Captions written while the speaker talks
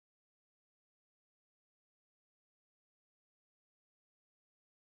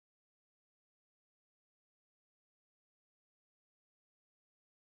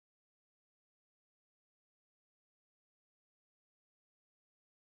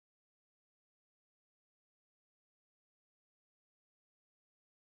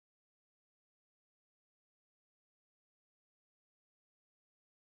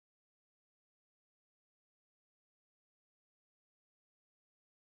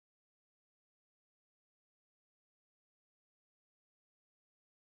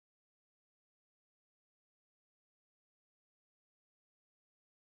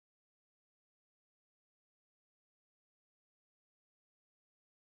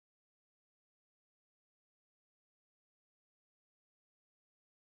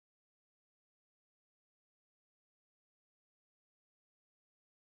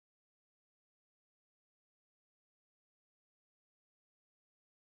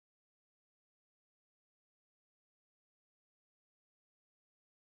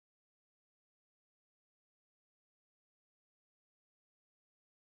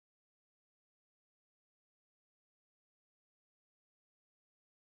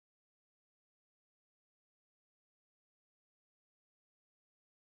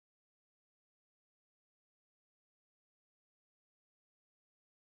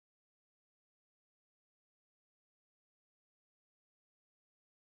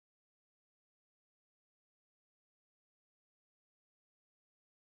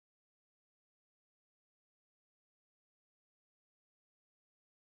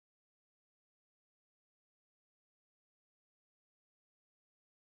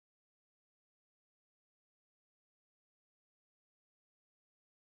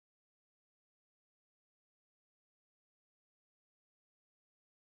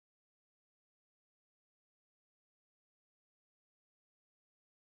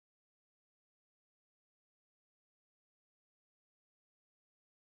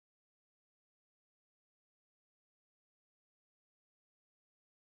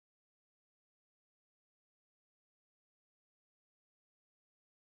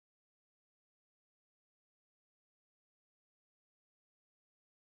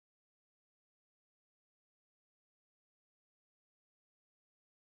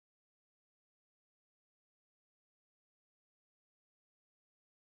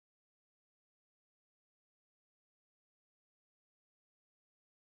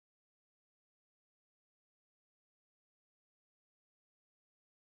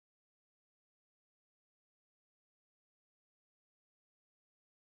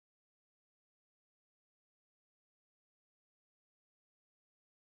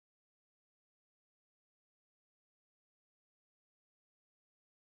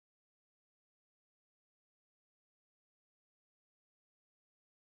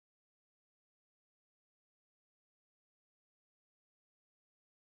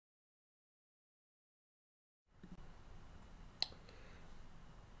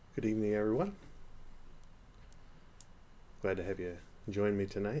Good evening, everyone. Glad to have you join me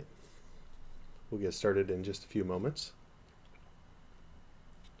tonight. We'll get started in just a few moments.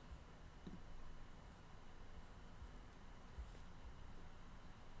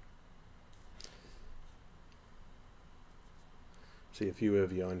 See a few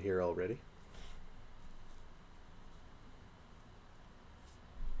of you on here already.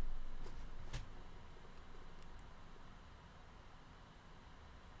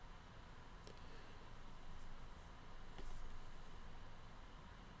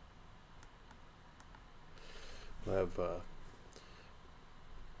 We'll have a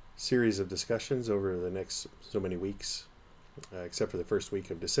series of discussions over the next so many weeks, except for the first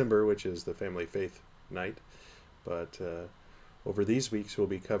week of December, which is the Family Faith Night. But over these weeks, we'll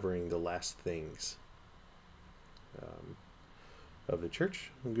be covering the last things of the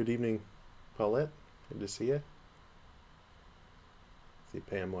church. Good evening, Paulette. Good to see you. See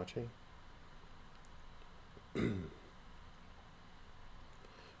Pam watching.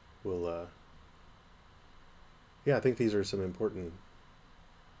 We'll I think these are some important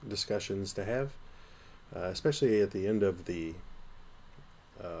discussions to have, especially at the end of the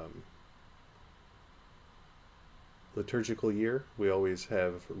liturgical year. We always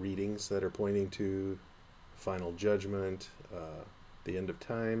have readings that are pointing to final judgment, the end of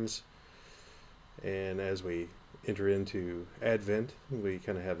times, and as we enter into Advent, we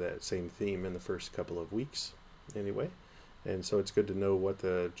kind of have that same theme in the first couple of weeks anyway, and so it's good to know what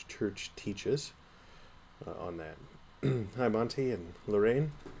the church teaches on that. Hi, Monty and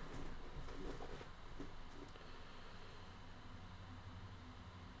Lorraine.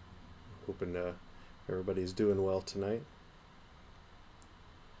 Hoping everybody's doing well tonight.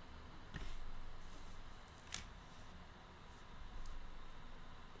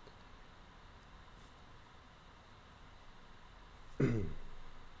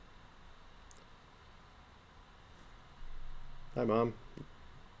 Hi, Mom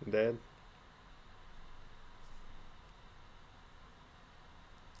and Dad.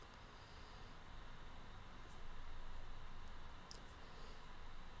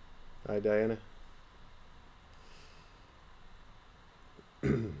 Hi, Diana.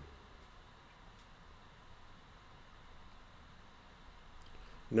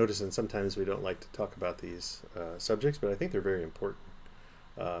 Noticing sometimes we don't like to talk about these subjects, but I think they're very important.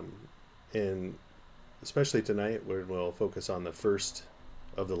 And especially tonight, where we'll focus on the first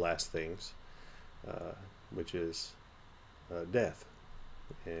of the last things, which is death.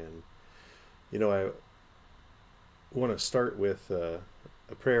 And, I want to start with a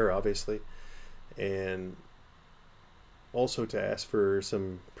prayer, obviously, and also to ask for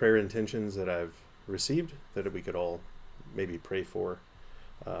some prayer intentions that I've received that we could all maybe pray for.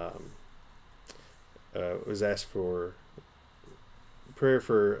 Was asked for prayer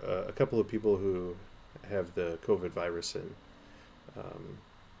for a couple of people who have the COVID virus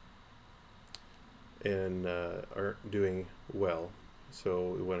and aren't doing well.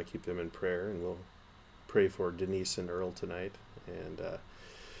 So we want to keep them in prayer, and we'll pray for Denise and Earl tonight, and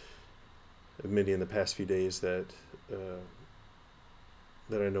many in the past few days that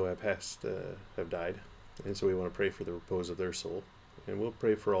I know have died, and so we want to pray for the repose of their soul, and we'll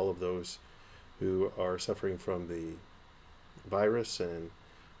pray for all of those who are suffering from the virus, and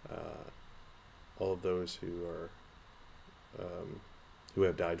all of those who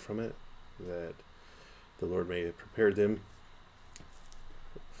have died from it, that the Lord may have prepared them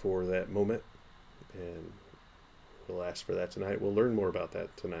for that moment, and we'll ask for that tonight. We'll learn more about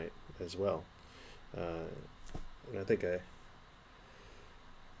that tonight as well. And I think I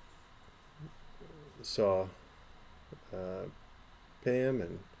saw Pam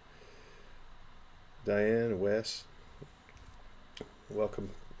and Diane and Wes. Welcome,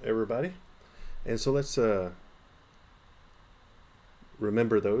 everybody. And so let's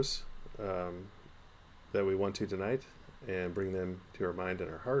remember those that we want to tonight, and bring them to our mind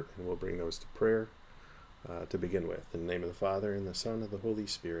and our heart, and we'll bring those to prayer to begin with. In the name of the Father, and the Son, and the Holy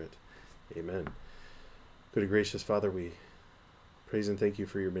Spirit. Amen. Good and gracious Father, we praise and thank you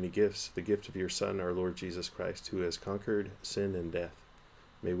for your many gifts, the gift of your Son, our Lord Jesus Christ, who has conquered sin and death.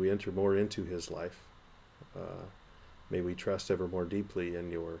 May we enter more into his life. May we trust ever more deeply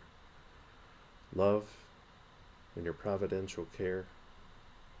in your love and your providential care.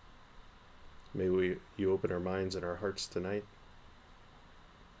 May you open our minds and our hearts tonight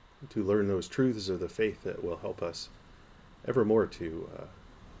to learn those truths of the faith that will help us evermore to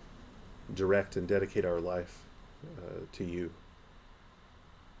direct and dedicate our life to you.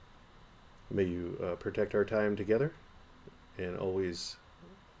 May you protect our time together, and always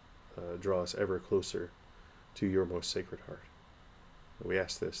draw us ever closer to your most sacred heart. We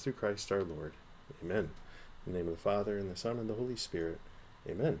ask this through Christ our Lord. Amen. In the name of the Father, and the Son, and the Holy Spirit.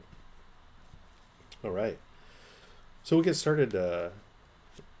 Amen. All right. So we'll get started.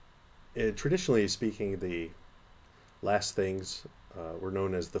 Traditionally speaking, the last things were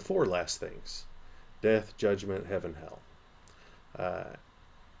known as the four last things: death, judgment, heaven, hell.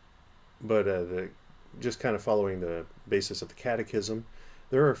 But just kind of following the basis of the Catechism,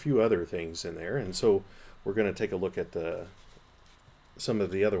 there are a few other things in there, and so we're going to take a look at some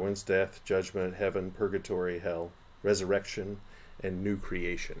of the other ones: death, judgment, heaven, purgatory, hell, resurrection, and new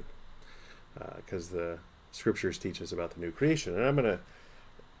creation, because the Scriptures teach us about the new creation. And I'm going to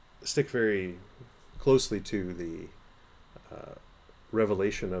stick very closely to the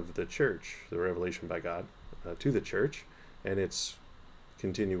revelation of the church, the revelation by God to the church, and its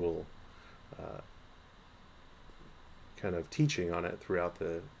continual kind of teaching on it throughout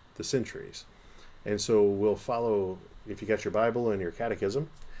the centuries. And so we'll follow, if you got your Bible and your catechism,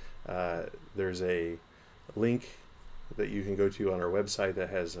 there's a link that you can go to on our website that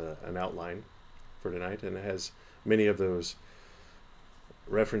has an outline for tonight, and it has many of those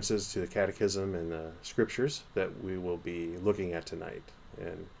references to the catechism and the scriptures that we will be looking at tonight.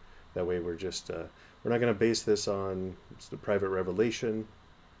 And that way we're not going to base this on the private revelation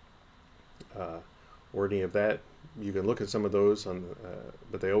or any of that. You can look at some of those,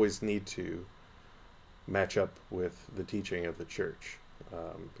 but they always need to match up with the teaching of the church,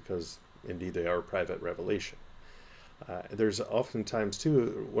 because indeed they are private revelation. There's oftentimes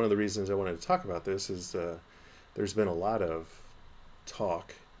too, one of the reasons I wanted to talk about this is there's been a lot of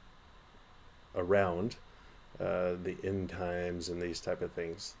talk around the end times and these type of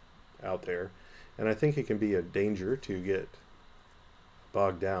things out there, and I think it can be a danger to get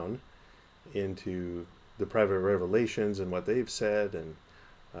bogged down into the private revelations and what they've said and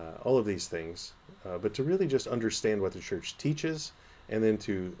all of these things, but to really just understand what the church teaches, and then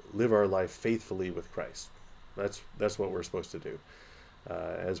to live our life faithfully with Christ. That's what we're supposed to do.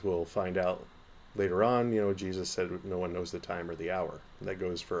 As we'll find out later on, Jesus said no one knows the time or the hour. And that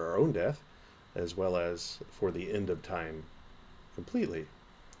goes for our own death as well as for the end of time completely.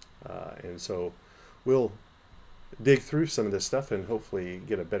 And so we'll dig through some of this stuff and hopefully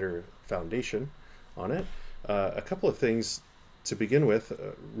get a better foundation on it. A couple of things to begin with,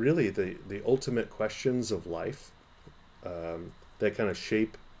 really the ultimate questions of life that kind of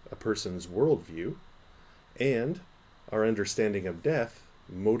shape a person's worldview and our understanding of death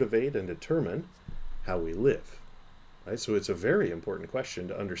motivate and determine how we live. Right? So it's a very important question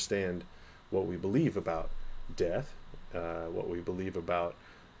to understand what we believe about death, what we believe about,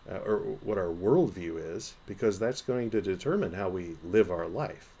 or what our worldview is, because that's going to determine how we live our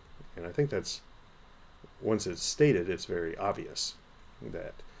life. And I think that's, once it's stated, it's very obvious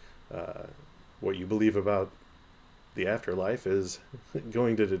that what you believe about the afterlife is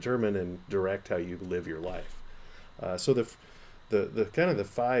going to determine and direct how you live your life. So the kind of the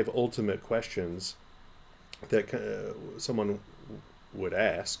five ultimate questions that someone would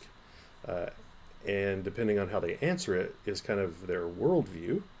ask, and depending on how they answer it, is kind of their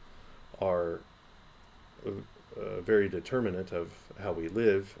worldview, are very determinant of how we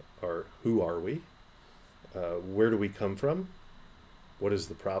live. Or who are we? Where do we come from? What is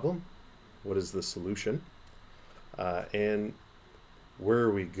the problem? What is the solution? And where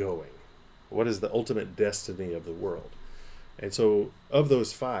are we going? What is the ultimate destiny of the world? And so of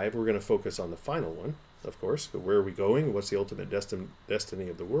those five, we're going to focus on the final one, of course. Where are we going? What's the ultimate destiny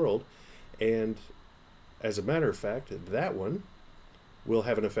of the world? And as a matter of fact, that one will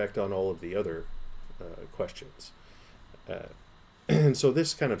have an effect on all of the other questions. And so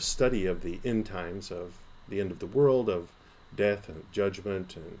this kind of study of the end times, of the end of the world, of death and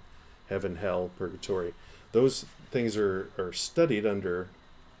judgment and heaven, hell, purgatory, those things are studied under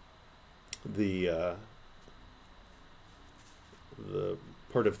the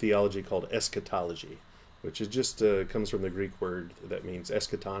part of theology called eschatology, which is just comes from the Greek word that means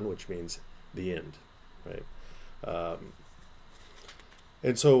eschaton, which means the end, right?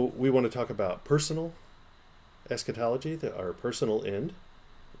 And so we want to talk about personal eschatology, our personal end,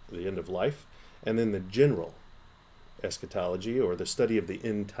 the end of life, and then the general eschatology, or the study of the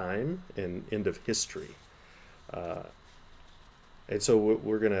end time and end of history. And so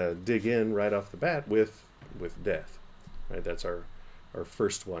we're going to dig in right off the bat with death. Right? That's our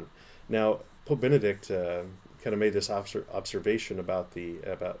first one. Now, Pope Benedict kind of made this observation about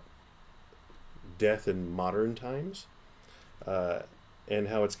death in modern times, and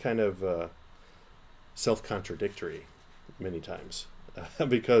how it's kind of self-contradictory many times,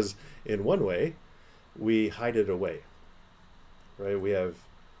 because in one way we hide it away. Right? We have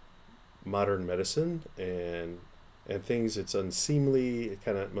modern medicine and and things. It's unseemly. It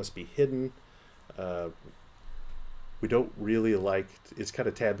kind of must be hidden. We don't really like. It's kind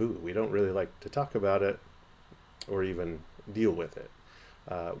of taboo. We don't really like to talk about it or even deal with it,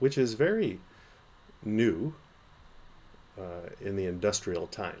 which is very new in the industrial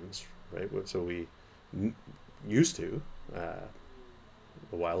times, right? So we used to a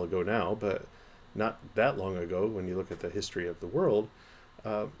while ago now, but not that long ago. When you look at the history of the world,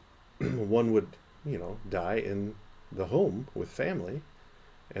 one would, die in the home with family,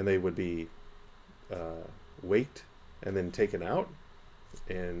 and they would be waked and then taken out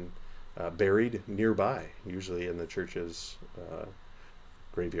and buried nearby, usually in the church's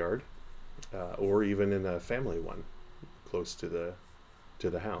graveyard, or even in a family one close to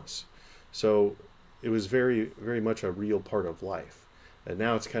the house. So it was very, very much a real part of life. And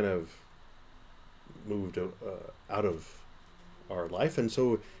now it's kind of moved out of our life, and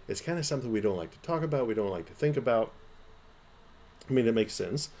so it's kind of something we don't like to talk about. We don't like to think about. I mean, it makes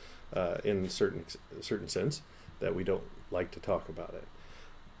sense in certain sense that we don't like to talk about it,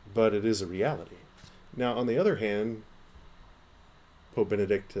 but it is a reality. Now, on the other hand, Pope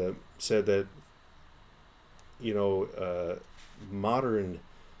Benedict said that modern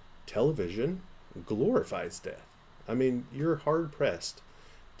television glorifies death. I mean, you're hard pressed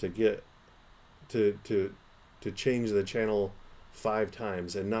to get to change the channel 5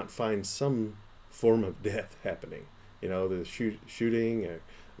 times and not find some form of death happening. The shooting,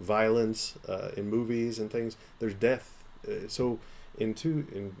 violence in movies and things. There's death. So in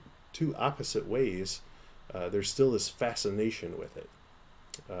two opposite ways, there's still this fascination with it,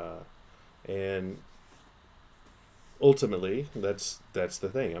 and ultimately, that's the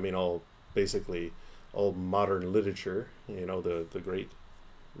thing. I mean, all modern literature, the great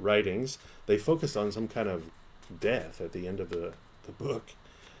writings, they focused on some kind of death at the end of the book,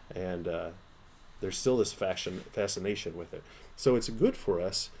 and there's still this fascination with it. So it's good for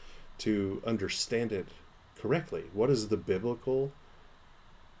us to understand it correctly. What is the biblical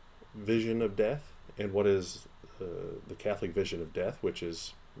vision of death, and what is the Catholic vision of death, which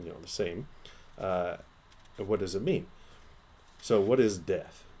is the same? And what does it mean? So what is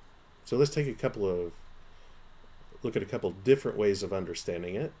death? So let's take look at a couple different ways of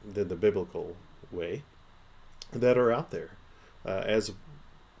understanding it than the biblical way that are out there. As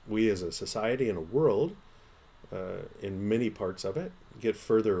we as a society and a world, in many parts of it, get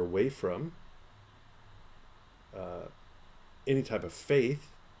further away from any type of faith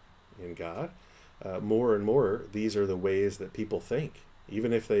in God, more and more these are the ways that people think,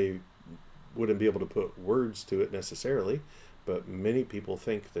 even if they wouldn't be able to put words to it necessarily, but many people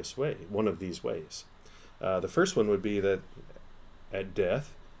think this way, one of these ways. The first one would be that at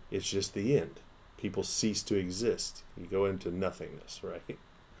death, it's just the end. People cease to exist. You go into nothingness, right?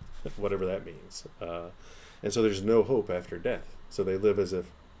 Whatever that means. And so there's no hope after death. So they live as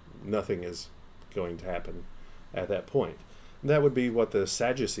if nothing is going to happen at that point. And that would be what the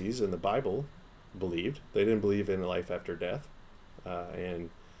Sadducees in the Bible believed. They didn't believe in life after death. And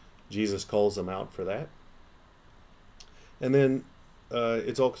Jesus calls them out for that. And then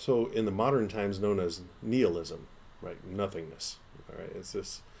it's also in the modern times known as nihilism, right? Nothingness. All right, it's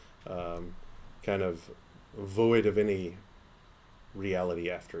this kind of void of any reality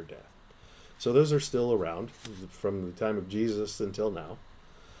after death. So those are still around from the time of Jesus until now.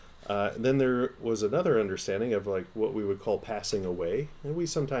 Then there was another understanding of like what we would call passing away, and we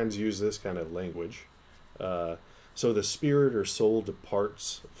sometimes use this kind of language. So the spirit or soul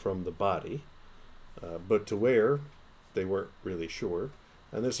departs from the body, but to where, they weren't really sure.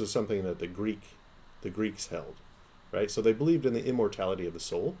 And this was something that the Greeks held, right? So they believed in the immortality of the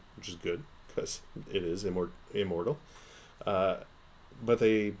soul, which is good because it is immortal. But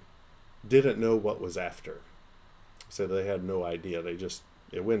they didn't know what was after. So they had no idea.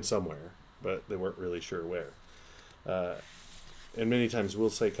 It went somewhere, but they weren't really sure where. And many times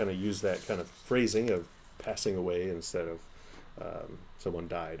we'll use that kind of phrasing of passing away instead of someone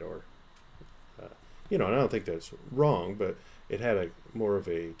died, or and I don't think that's wrong, but it had more of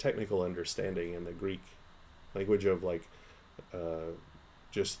a technical understanding in the Greek language of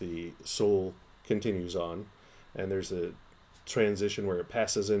just the soul continues on, and there's a transition where it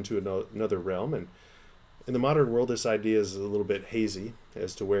passes into another realm. And in the modern world, this idea is a little bit hazy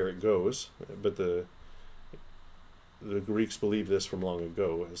as to where it goes, but the Greeks believed this from long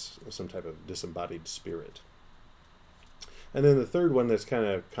ago as some type of disembodied spirit. And then the third one that's kind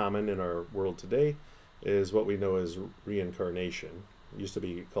of common in our world today is what we know as reincarnation. It used to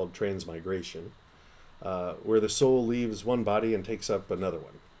be called transmigration, where the soul leaves one body and takes up another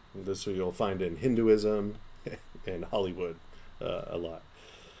one. This you'll find in Hinduism and Hollywood a lot.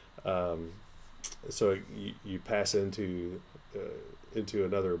 so you pass into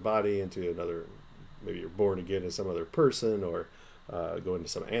another body, into another, maybe you're born again as some other person, or go into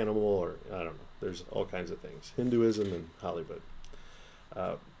some animal, or I don't know. There's all kinds of things. Hinduism and Hollywood.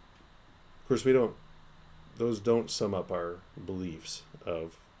 Of course, those don't sum up our beliefs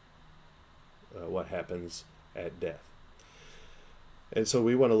of what happens at death. And so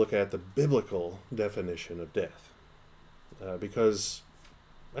we want to look at the biblical definition of death, because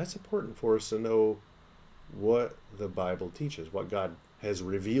that's important for us to know what the Bible teaches, what God has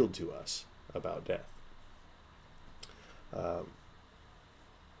revealed to us about death.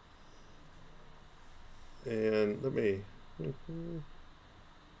 And let me...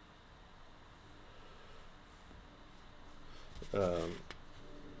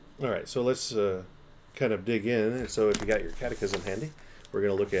 all right, so let's kind of dig in. So if you got your catechism handy, we're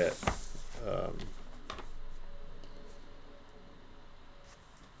going to look at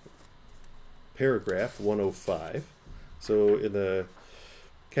paragraph 105. So in the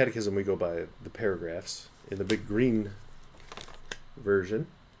catechism, we go by the paragraphs. In the big green version,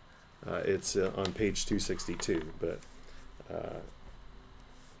 it's on page 262. But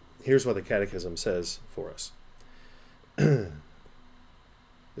here's what the catechism says for us.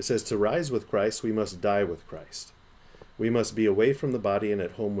 It says, to rise with Christ, we must die with Christ. We must be away from the body and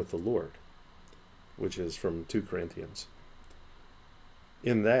at home with the Lord, which is from 2 Corinthians.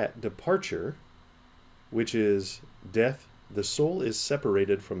 In that departure, which is death, the soul is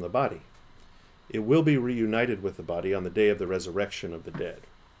separated from the body. It will be reunited with the body on the day of the resurrection of the dead.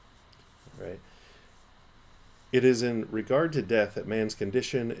 Right? It is in regard to death that man's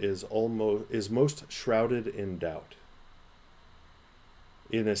condition is most shrouded in doubt.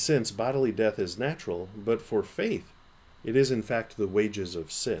 In a sense, bodily death is natural, but for faith, it is in fact the wages of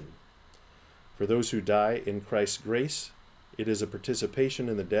sin. For those who die in Christ's grace, it is a participation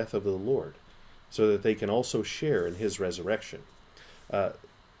in the death of the Lord, so that they can also share in his resurrection. All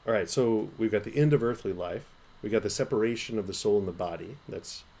right, so we've got the end of earthly life. We've got the separation of the soul and the body.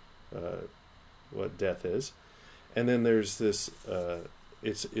 That's what death is. And then there's this,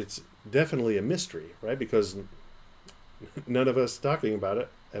 it's definitely a mystery, right? Because none of us talking about it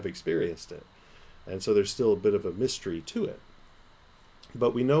have experienced it. And so there's still a bit of a mystery to it.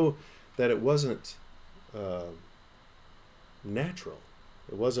 But we know that it wasn't natural.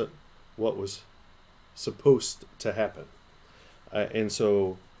 It wasn't what was supposed to happen. And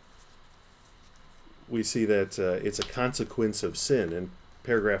so we see that it's a consequence of sin. In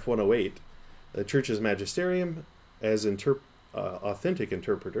paragraph 108, the Church's magisterium, as authentic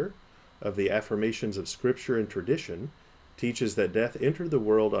interpreter of the affirmations of Scripture and tradition, teaches that death entered the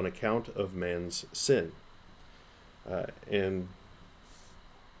world on account of man's sin. And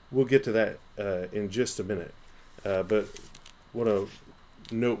we'll get to that in just a minute. But I want to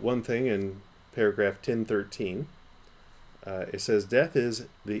note one thing in paragraph 1013. It says, death is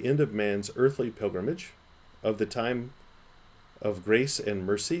the end of man's earthly pilgrimage, of the time of grace and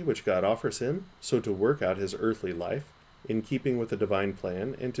mercy which God offers him, so to work out his earthly life in keeping with the divine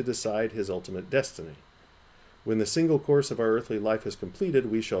plan and to decide his ultimate destiny. When the single course of our earthly life is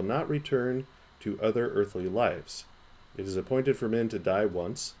completed, we shall not return to other earthly lives. It is appointed for men to die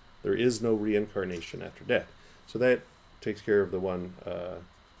once. There is no reincarnation after death. So that takes care of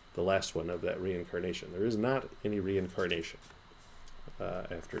the last one of that reincarnation. There is not any reincarnation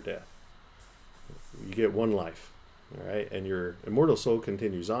after death. You get one life, all right, and your immortal soul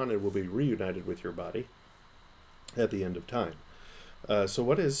continues on and will be reunited with your body at the end of time. So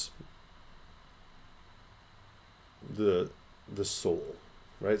what is the soul,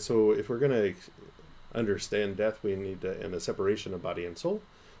 right? So if we're going to understand death, we need to, and the separation of body and soul,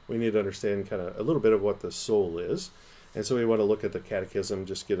 we need to understand kind of a little bit of what the soul is. And so we want to look at the catechism,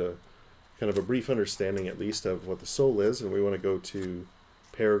 just get a kind of a brief understanding at least of what the soul is, and we want to go to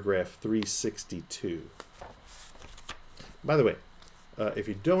paragraph 362. By the way, if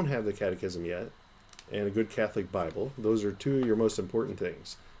you don't have the catechism yet and a good Catholic Bible, those are two of your most important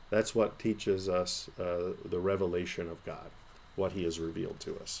things. That's what teaches us the revelation of God, what he has revealed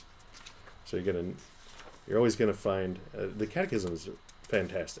to us. So you're always going to find, the catechism is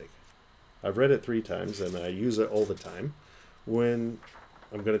fantastic. I've read it 3 times and I use it all the time when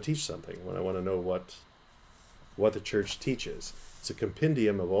I'm going to teach something, when I want to know what the church teaches. It's a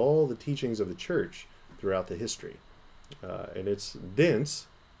compendium of all the teachings of the church throughout the history. And it's dense,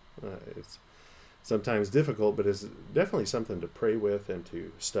 it's sometimes difficult, but it's definitely something to pray with and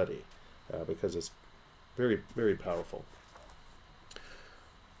to study because it's very, very powerful.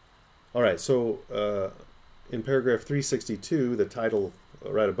 All right, so in paragraph 362, the title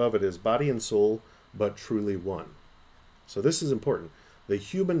right above it is Body and Soul, but Truly One. So this is important. The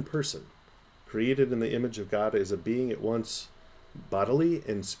human person, created in the image of God, is a being at once bodily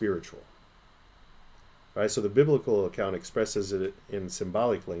and spiritual. Right? So the biblical account expresses it in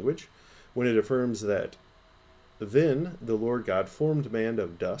symbolic language when it affirms that then the Lord God formed man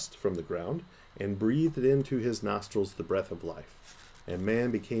of dust from the ground and breathed into his nostrils the breath of life, and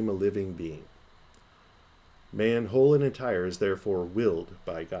man became a living being. Man, whole and entire, is therefore willed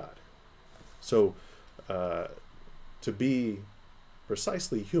by God. So to be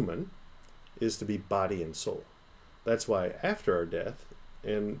precisely human is to be body and soul. That's why after our death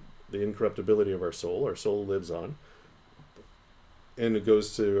and the incorruptibility of our soul lives on, and it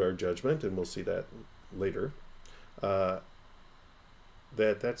goes to our judgment, and we'll see that later.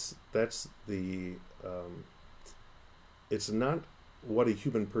 That's the it's not what a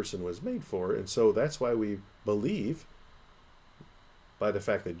human person was made for, and so that's why we believe, by the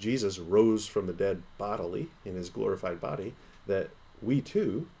fact that Jesus rose from the dead bodily in his glorified body, that we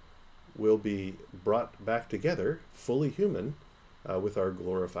too will be brought back together fully human with our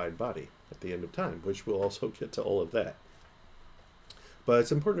glorified body at the end of time, which we'll also get to all of that. But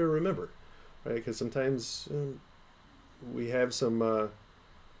it's important to remember, right? Because sometimes we have some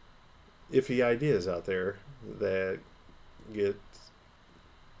iffy ideas out there that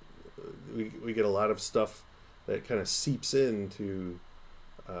we get a lot of stuff that kind of seeps into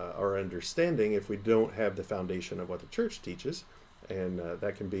our understanding if we don't have the foundation of what the church teaches, and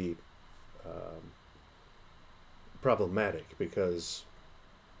that can be problematic because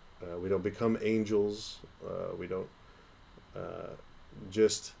we don't become angels. We don't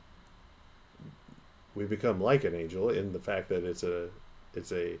we become like an angel in the fact that it's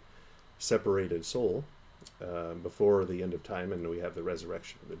a separated soul before the end of time, and we have the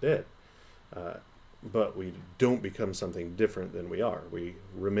resurrection of the dead. But we don't become something different than we are. We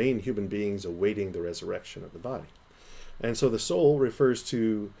remain human beings awaiting the resurrection of the body. And so the soul refers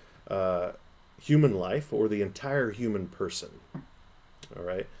to human life, or the entire human person. All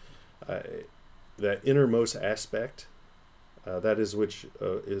right? That innermost aspect, that is which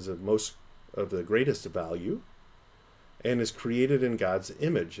is of most of the greatest value, and is created in God's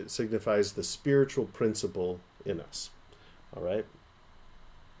image. It signifies the spiritual principle in us. All right?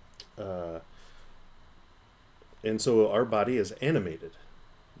 And so our body is animated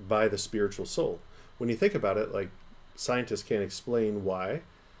by the spiritual soul. When you think about it, like, scientists can't explain why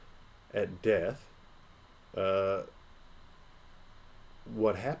at death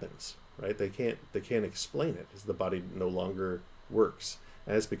what happens, right? They can't explain it, as the body no longer works.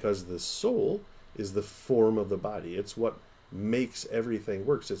 And it's because the soul is the form of the body. It's what makes everything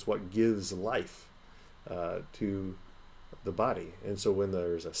works. It's what gives life to the body. And so when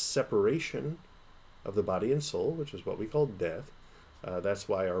there's a separation of the body and soul, which is what we call death, that's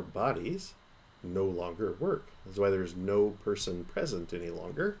why our bodies no longer work. That's why there's no person present any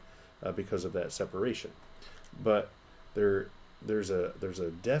longer, because of that separation. But there's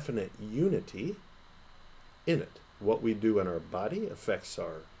a definite unity in it. What we do in our body affects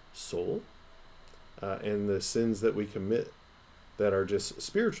our soul, and the sins that we commit that are just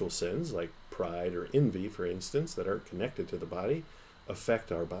spiritual sins, like pride or envy, for instance, that aren't connected to the body,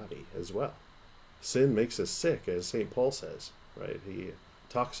 affect our body as well. Sin makes us sick, as St. Paul says, right? He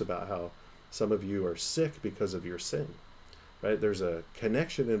talks about how some of you are sick because of your sin, right? There's a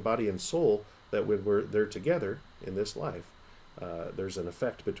connection in body and soul that when they're together in this life, there's an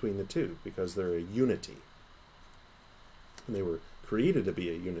effect between the two because they're a unity. And they were created to be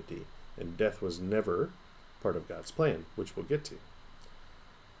a unity, and death was never part of God's plan, which we'll get to.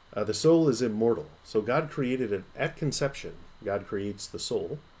 The soul is immortal. So God created it at conception. God creates the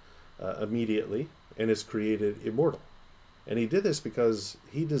soul immediately, and is created immortal. And he did this because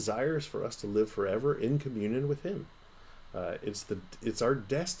he desires for us to live forever in communion with him. It's our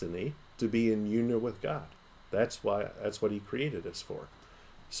destiny to be in union with God. That's what he created us for.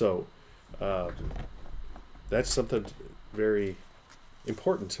 So that's something very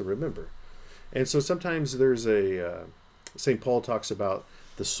important to remember. And so sometimes there's St. Paul talks about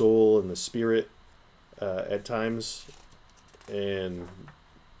the soul and the spirit at times, and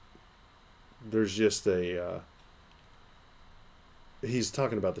there's just he's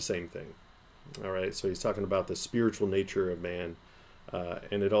talking about the same thing. All right, so he's talking about the spiritual nature of man,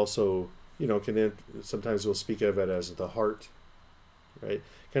 and it also, sometimes we'll speak of it as the heart, right?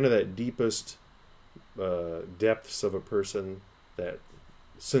 Kind of that deepest depths of a person, that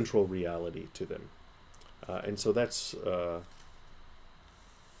central reality to them, and so that's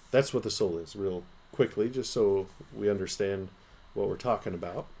what the soul is, real quickly, just so we understand what we're talking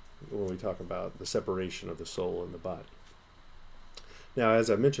about when we talk about the separation of the soul and the body. Now, as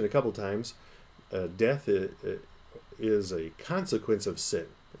I mentioned a couple times, death is a consequence of sin.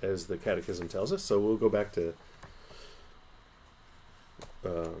 as the Catechism tells us. So we'll go back to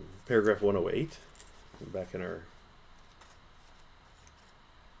paragraph 108, back in our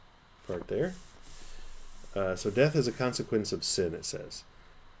part there. So death is a consequence of sin, it says.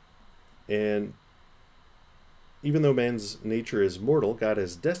 And even though man's nature is mortal, God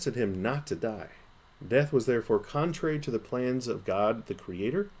has destined him not to die. Death was therefore contrary to the plans of God, the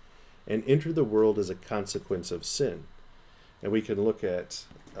Creator, and entered the world as a consequence of sin. And we can look at,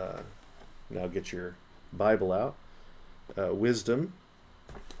 now get your Bible out, Wisdom,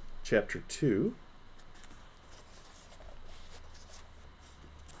 chapter 2.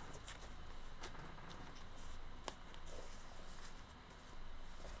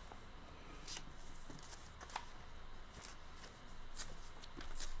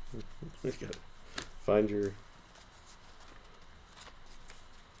 We got find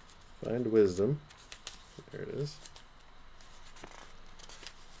wisdom. There it is.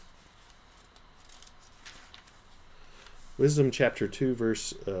 Wisdom chapter 2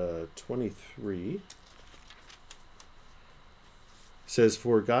 verse 23 says,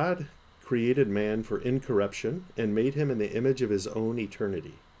 "For God created man for incorruption and made him in the image of his own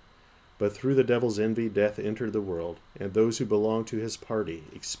eternity. But through the devil's envy, death entered the world, and those who belong to his party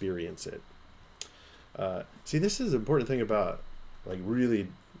experience it." See, this is an important thing about like really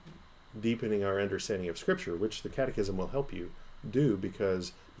deepening our understanding of Scripture, which the Catechism will help you do,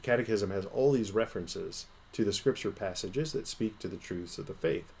 because the Catechism has all these references to the Scripture passages that speak to the truths of the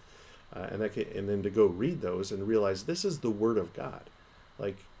faith, and then to go read those and realize this is the Word of God.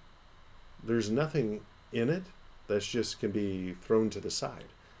 Like, there's nothing in it that's just can be thrown to the side.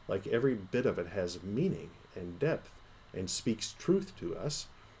 Like, every bit of it has meaning and depth and speaks truth to us.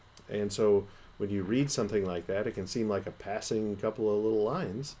 And so when you read something like that, it can seem like a passing couple of little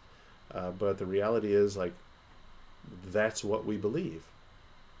lines, but the reality is, like, that's what we believe,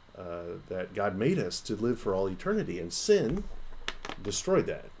 that God made us to live for all eternity, and sin destroyed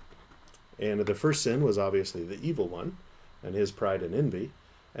that. And the first sin was obviously the evil one and his pride and envy,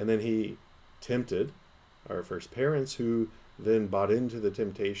 and then he tempted our first parents, who then bought into the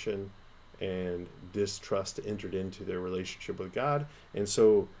temptation, and distrust entered into their relationship with God. And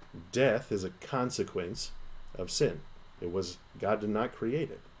so death is a consequence of sin. It was, God did not create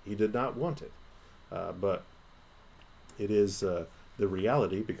it. He did not want it. But it is the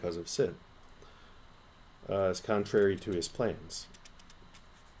reality because of sin. It's contrary to his plans.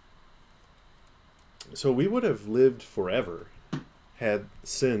 So we would have lived forever had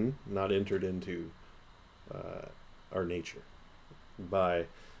sin not entered into our nature by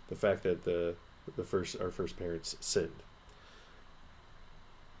the fact that our first parents sinned.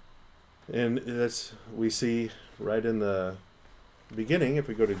 And that's, we see right in the beginning, if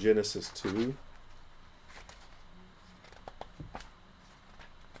we go to Genesis 2,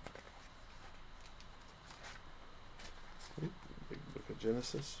 big book of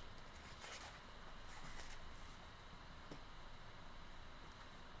Genesis.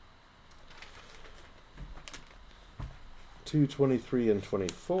 Two 23 and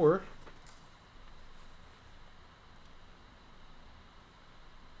 24.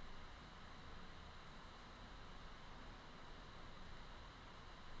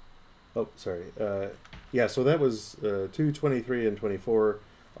 Oh, sorry. Yeah, so that was 2:23 and 24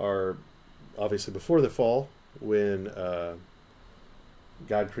 are obviously before the fall, when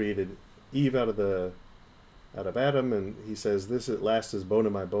God created Eve out of Adam, and he says, "This at last is bone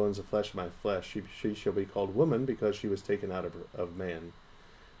of my bones, of flesh of my flesh. She shall be called woman, because she was taken out of man.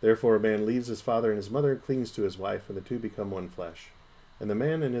 Therefore a man leaves his father and his mother and clings to his wife, and the two become one flesh. And the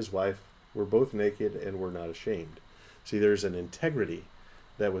man and his wife were both naked and were not ashamed." See, there's an integrity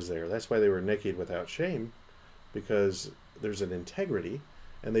that was there. That's why they were naked without shame, because there's an integrity,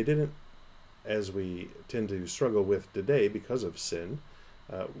 and they didn't, as we tend to struggle with today because of sin,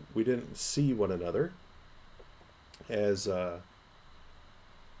 we didn't see one another as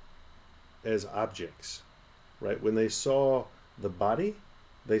objects, right? When they saw the body,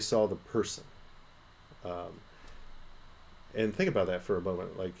 they saw the person. And think about that for a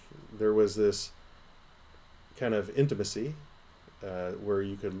moment. Like, there was this kind of intimacy where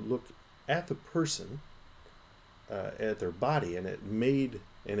you could look at the person, at their body, and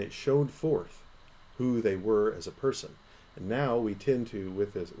it showed forth who they were as a person. And now we tend to,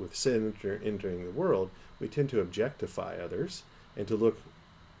 with sin entering the world, we tend to objectify others and to look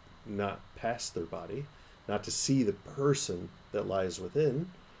not past their body, not to see the person that lies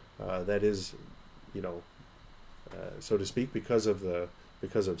within, that is, so to speak, because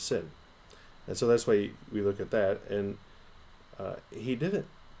of sin. And so that's why we look at that. And he didn't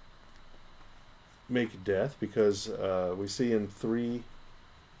make death, because we see in 3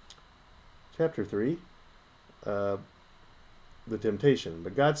 chapter 3, the temptation.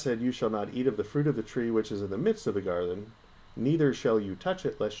 But God said, "You shall not eat of the fruit of the tree which is in the midst of the garden, neither shall you touch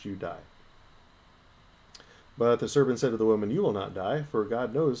it, lest you die." But the serpent said to the woman, "You will not die, for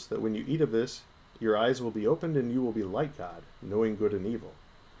God knows that when you eat of this, your eyes will be opened, and you will be like God, knowing good and evil."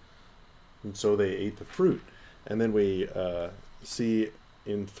 And so they ate the fruit. And then we see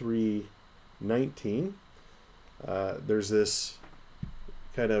in 3:19, there's this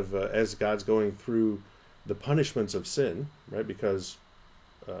kind of, as God's going through the punishments of sin, right? Because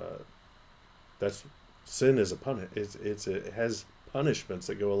that's sin is a it has punishments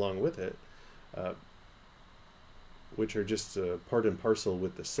that go along with it, which are just part and parcel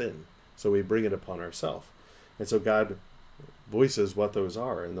with the sin. So we bring it upon ourselves. And so God voices what those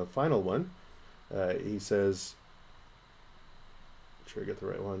are. And the final one, he says, make sure I get the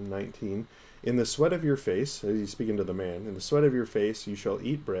right one, 19, "In the sweat of your face," as he's speaking to the man, "in the sweat of your face you shall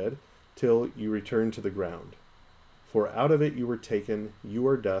eat bread till you return to the ground. For out of it you were taken, you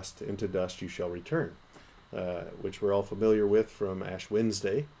are dust, and to dust you shall return." Which we're all familiar with from Ash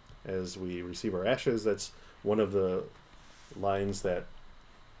Wednesday. As we receive our ashes, that's one of the lines that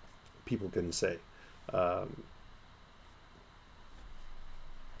people can say.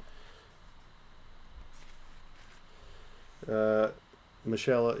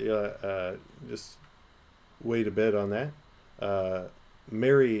 Michelle, just wait a bit on that.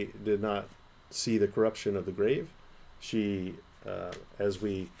 Mary did not see the corruption of the grave. She, as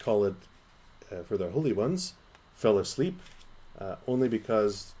we call it for the holy ones, fell asleep only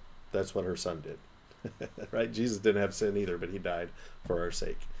because that's what her son did. Right? Jesus didn't have sin either, but he died for our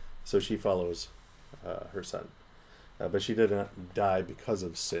sake. So she follows her son. But she did not die because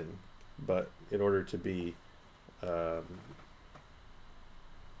of sin, but in order to be,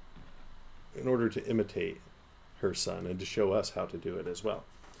 in order to imitate her son and to show us how to do it as well.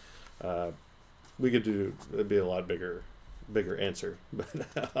 We could do, it'd be a lot bigger answer, but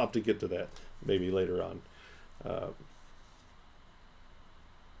I'll have to get to that maybe later on. All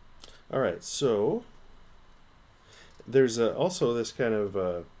right, so there's also this kind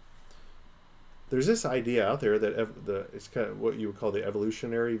of there's this idea out there that it's kind of what you would call the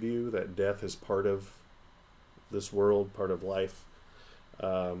evolutionary view, that death is part of this world, part of life.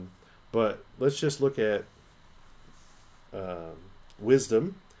 But let's just look at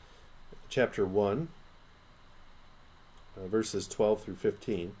Wisdom, chapter 1, verses 12 through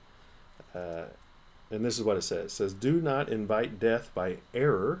 15. And this is what it says. It says, "Do not invite death by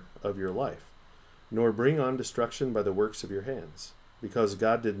error of your life, nor bring on destruction by the works of your hands, because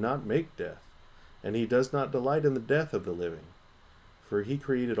God did not make death, and he does not delight in the death of the living. For he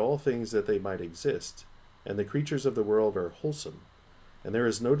created all things that they might exist, and the creatures of the world are wholesome, and there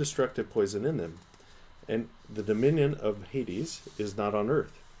is no destructive poison in them. And the dominion of Hades is not on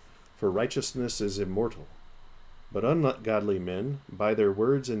earth, for righteousness is immortal. But ungodly men, by their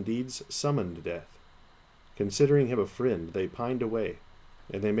words and deeds, summoned death. Considering him a friend, they pined away,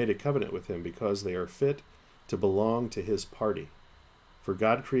 and they made a covenant with him, because they are fit to belong to his party. For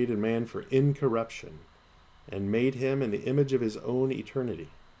God created man for incorruption, and made him in the image of his own eternity.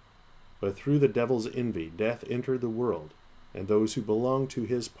 But through the devil's envy, death entered the world, and those who belong to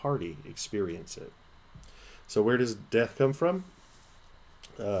his party experience it." So where does death come from?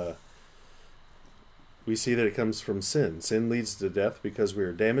 We see that it comes from sin. Sin leads to death because we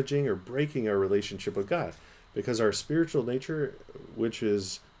are damaging or breaking our relationship with God. Because our spiritual nature, which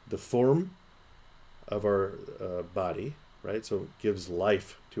is the form of our body, right? So it gives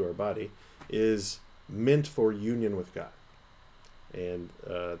life to our body, is meant for union with God. And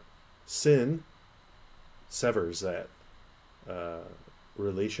sin severs that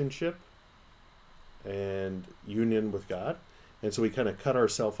relationship and union with God. And so we kind of cut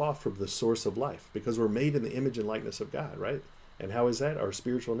ourselves off from the source of life, because we're made in the image and likeness of God, right? And how is that? Our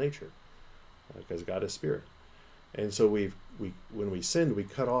spiritual nature, because God is spirit. And so when we sinned, we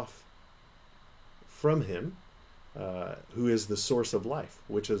cut off from him, who is the source of life,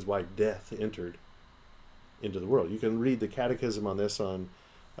 which is why death entered into the world. You can read the catechism on this on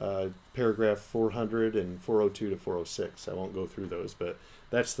paragraph 400 and 402 to 406. I won't go through those, but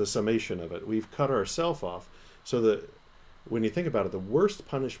that's the summation of it. We've cut ourselves off, so that when you think about it, the worst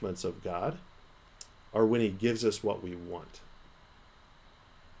punishments of God are when he gives us what we want.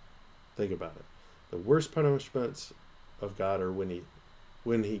 Think about it. The worst punishments of God are when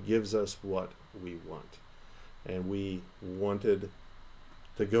he gives us what we want. And we wanted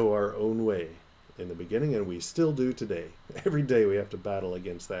to go our own way in the beginning, and we still do today. Every day we have to battle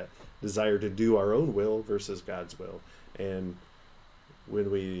against that desire to do our own will versus God's will. And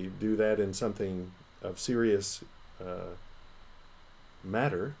when we do that in something of serious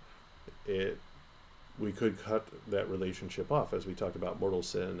matter, we could cut that relationship off, as we talked about mortal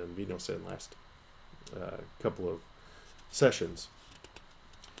sin and venial sin last couple of sessions.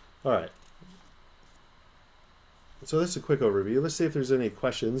 All right. So that's a quick overview. Let's see if there's any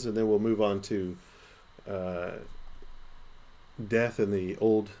questions, and then we'll move on to death in the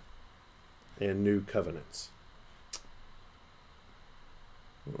Old and New Covenants.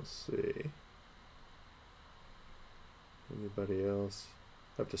 Let's see. Anybody else?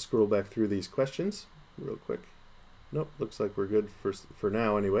 Have to scroll back through these questions real quick. Nope, looks like we're good for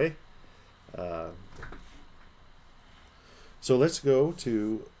now anyway. So let's go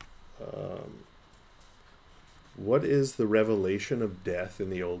to what is the revelation of death in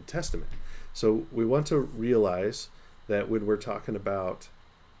the Old Testament? So we want to realize that when we're talking about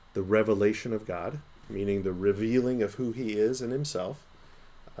the revelation of God, meaning the revealing of who he is and himself,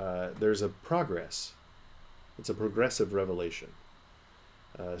 there's a progress. It's a progressive revelation.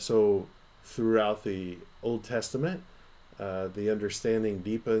 So throughout the Old Testament, the understanding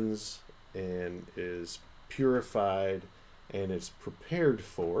deepens and is purified and is prepared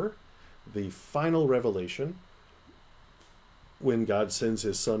for the final revelation when God sends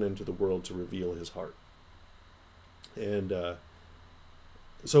his Son into the world to reveal his heart. And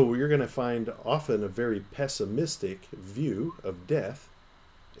so you're going to find often a very pessimistic view of death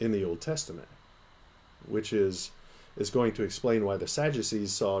in the Old Testament, which is going to explain why the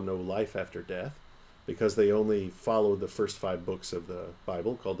Sadducees saw no life after death, because they only followed the first 5 books of the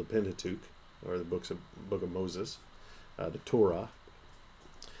Bible, called the Pentateuch, or the book of Moses, the Torah.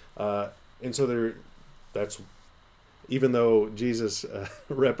 And so that's, even though Jesus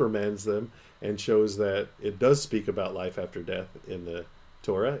reprimands them and shows that it does speak about life after death in the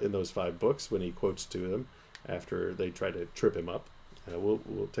Torah, in those 5 books, when he quotes to them after they try to trip him up.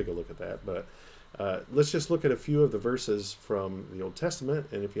 We'll take a look at that. But let's just look at a few of the verses from the Old Testament,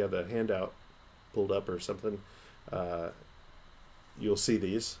 and if you have the handout pulled up or something, you'll see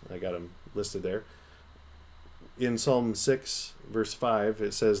these. I got them listed there. In Psalm 6, verse 5,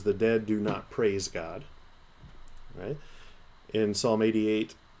 it says, "The dead do not praise God." Right? In Psalm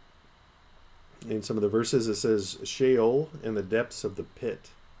 88, in some of the verses, it says, "Sheol in the depths of the pit."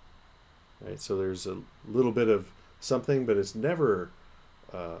 Right? So there's a little bit of something, but it's never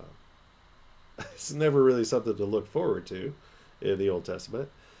really something to look forward to in the Old Testament.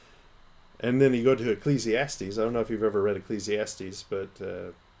 And then you go to Ecclesiastes. I don't know if you've ever read Ecclesiastes,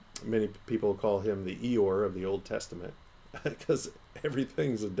 but many people call him the Eeyore of the Old Testament because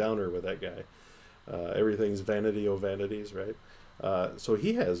everything's a downer with that guy. Everything's vanity o' vanities, right? So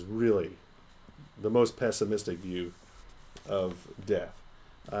he has really the most pessimistic view of death.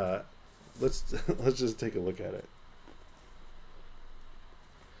 Let's just take a look at it.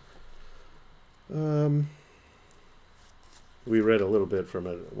 We read a little bit from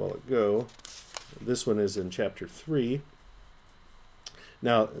it a while ago. This one is in chapter 3.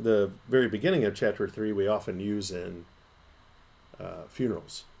 Now, the very beginning of chapter 3 we often use in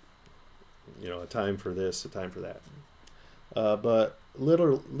funerals. You know, a time for this, a time for that. But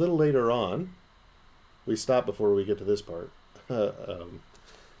little later on, we stop before we get to this part.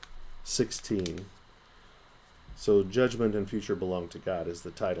 16. So, judgment and future belong to God is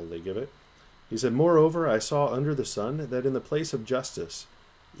the title they give it. He said, "Moreover, I saw under the sun that in the place of justice,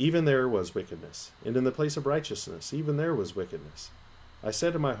 even there was wickedness, and in the place of righteousness, even there was wickedness. I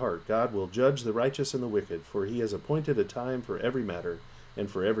said in my heart, God will judge the righteous and the wicked, for he has appointed a time for every matter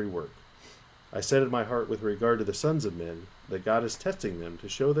and for every work. I said in my heart with regard to the sons of men, that God is testing them to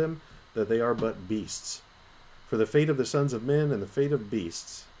show them that they are but beasts. For the fate of the sons of men and the fate of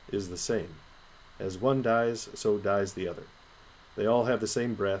beasts is the same. As one dies, so dies the other. They all have the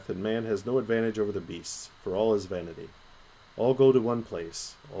same breath, and man has no advantage over the beasts, for all is vanity. All go to one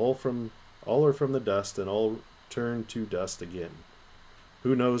place, all are from the dust, and all turn to dust again.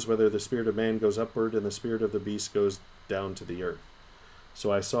 Who knows whether the spirit of man goes upward and the spirit of the beast goes down to the earth?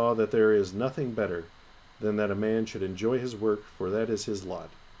 So I saw that there is nothing better than that a man should enjoy his work, for that is his lot.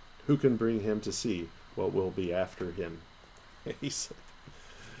 Who can bring him to see what will be after him?"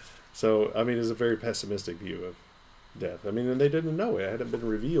 So, I mean, it's a very pessimistic view of death. I mean, and they didn't know it. It hadn't been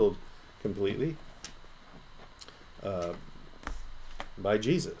revealed completely by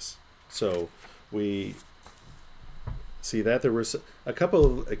Jesus. So we see that there was a couple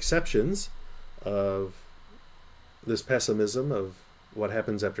of exceptions of this pessimism of what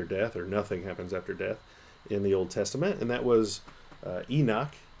happens after death, or nothing happens after death, in the Old Testament, and that was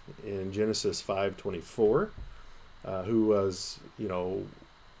Enoch in Genesis 5:24, who was,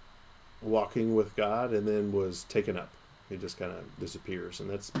 walking with God and then was taken up. He just kind of disappears, and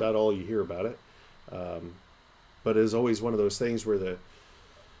that's about all you hear about it. But it's always one of those things where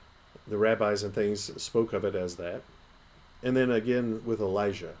the rabbis and things spoke of it as that. And then again with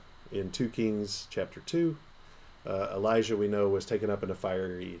Elijah in 2 Kings chapter 2, Elijah, we know, was taken up in a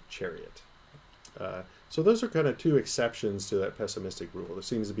fiery chariot. So those are kind of two exceptions to that pessimistic rule. There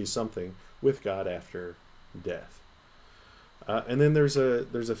seems to be something with God after death. And then there's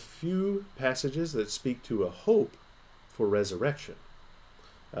a few passages that speak to a hope for resurrection.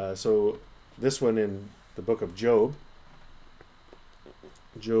 So this one in the book of Job,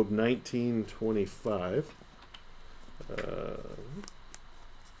 Job 19:25.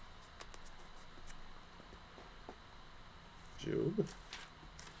 Job,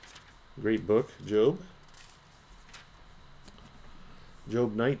 great book, Job.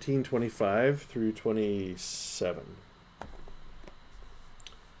 Job 19:25 through 27.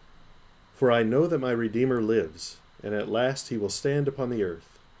 For I know that my Redeemer lives, and at last he will stand upon the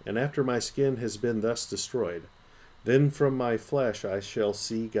earth. And after my skin has been thus destroyed, then from my flesh I shall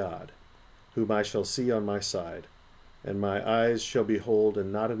see God, whom I shall see on my side. And my eyes shall behold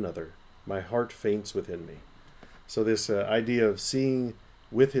and not another. My heart faints within me. So this idea of seeing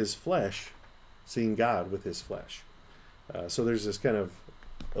with his flesh, seeing God with his flesh. So there's this kind of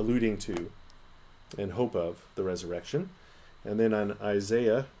alluding to and hope of the resurrection. And then on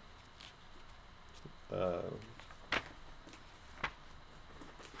Isaiah,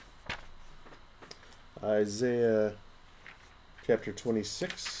 Isaiah chapter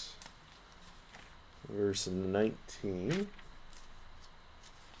 26, verse 19.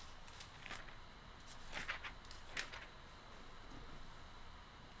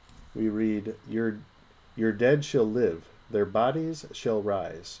 We read, Your dead shall live, their bodies shall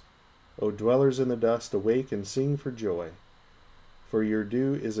rise. O dwellers in the dust, awake and sing for joy. For your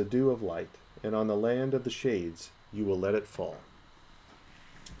dew is a dew of light, and on the land of the shades you will let it fall.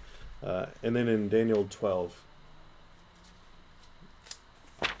 And then in Daniel 12,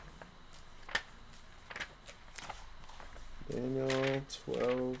 Daniel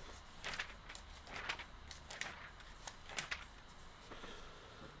 12,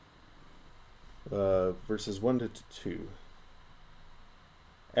 verses 1 to 2.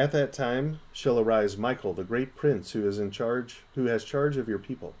 At that time shall arise Michael, the great prince, who has charge of your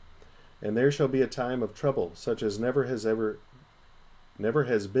people. And there shall be a time of trouble, such as never has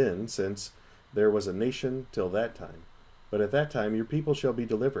been since there was a nation till that time. But at that time your people shall be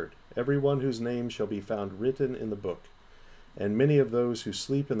delivered, every one whose name shall be found written in the book. And many of those who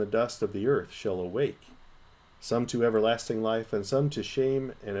sleep in the dust of the earth shall awake, some to everlasting life, and some to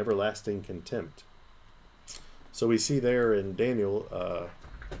shame and everlasting contempt. So we see there in Daniel,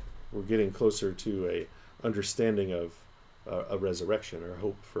 we're getting closer to a understanding of a resurrection, or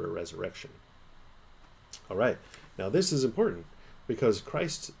hope for a resurrection. All right, now this is important because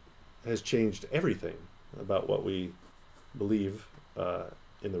Christ has changed everything about what we believe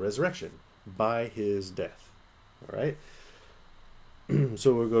in the resurrection by his death. All right,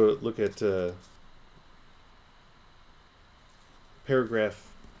 so we'll go look at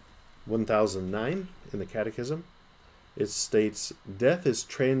paragraph 1009 in the Catechism. It states, death is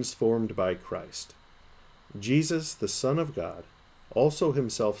transformed by Christ. Jesus, the Son of God, also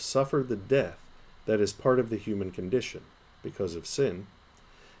himself suffered the death that is part of the human condition because of sin.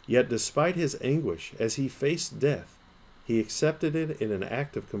 Yet despite his anguish, as he faced death, he accepted it in an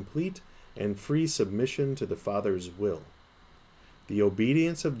act of complete and free submission to the Father's will. The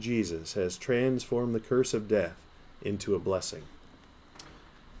obedience of Jesus has transformed the curse of death into a blessing.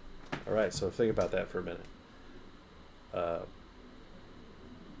 All right, so think about that for a minute.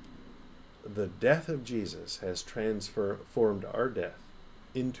 The death of Jesus has transformed our death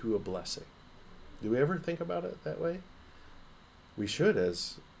into a blessing. Do we ever think about it that way? We should,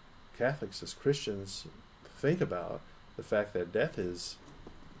 as Catholics, as Christians, think about the fact that death is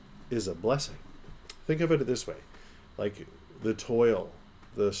a blessing. Think of it this way, like the toil,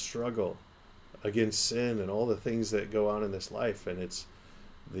 the struggle against sin and all the things that go on in this life, and it's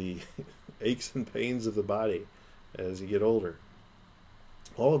the aches and pains of the body as you get older.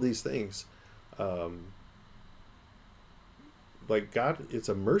 All of these things, like God, it's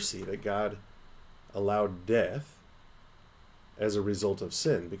a mercy that God allowed death as a result of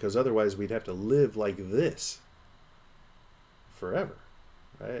sin, because otherwise we'd have to live like this forever,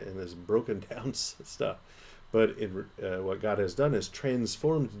 right? And this broken down stuff. But what God has done is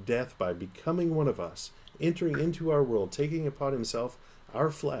transformed death by becoming one of us, entering into our world, taking upon himself our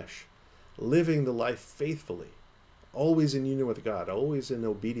flesh, living the life faithfully, always in union with God, always in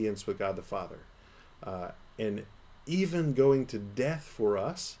obedience with God the Father, and even going to death for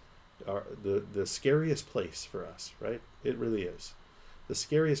us, the scariest place for us, right? It really is. The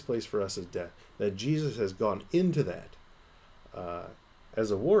scariest place for us is death. That Jesus has gone into that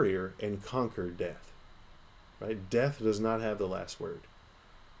as a warrior and conquered death. Right? Death does not have the last word.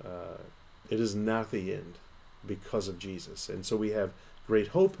 It is not the end because of Jesus. And so we have great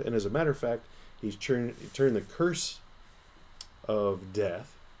hope. And as a matter of fact, he's turned the curse of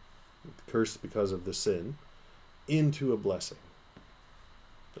death, cursed because of the sin, into a blessing.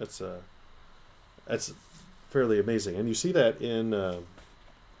 That's fairly amazing. And you see that in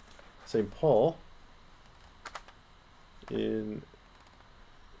St. Paul in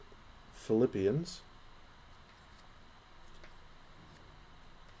Philippians.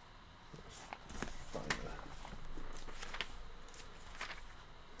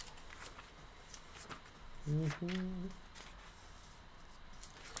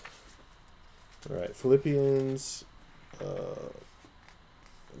 All right, Philippians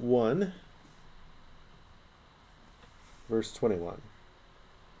 1, verse 21.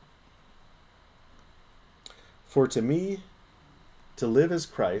 For to me, to live is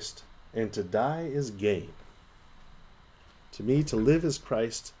Christ, and to die is gain. To me, to live is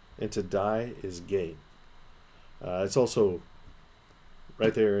Christ, and to die is gain. It's also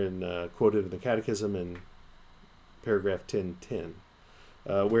right there in quoted in the Catechism in paragraph 1010,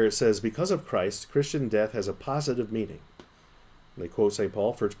 where it says, because of Christ, Christian death has a positive meaning. And they quote St.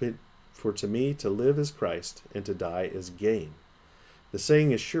 Paul, for to me to live is Christ, and to die is gain. The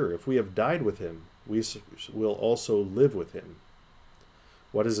saying is sure, if we have died with him, we will also live with him.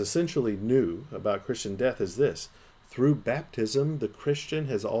 What is essentially new about Christian death is this: through baptism, the Christian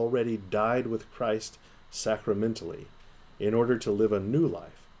has already died with Christ sacramentally in order to live a new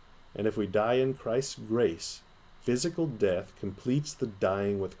life. And if we die in Christ's grace, physical death completes the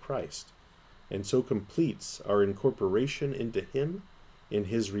dying with Christ, and so completes our incorporation into him in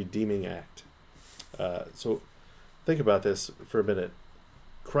his redeeming act. So think about this for a minute.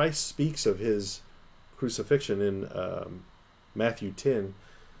 Christ speaks of his crucifixion in Matthew 10.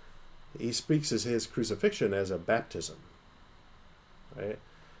 He speaks of his crucifixion as a baptism, right?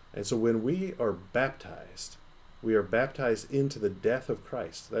 And so when we are baptized into the death of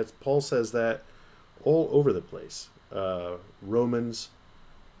Christ. That's, Paul says that all over the place. Romans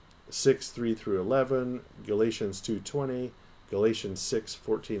 6, 3 through 11, Galatians 2:20, Galatians 6,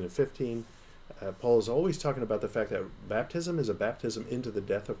 14 and 15. Paul is always talking about the fact that baptism is a baptism into the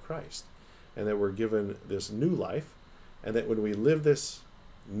death of Christ, and that we're given this new life, and that when we live this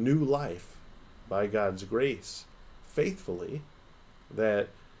new life by God's grace faithfully, that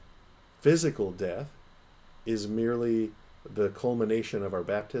physical death is merely the culmination of our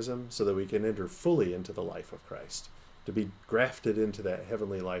baptism, so that we can enter fully into the life of Christ, to be grafted into that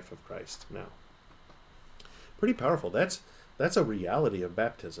heavenly life of Christ now. Pretty powerful. That's a reality of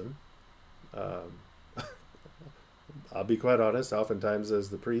baptism. I'll be quite honest, oftentimes as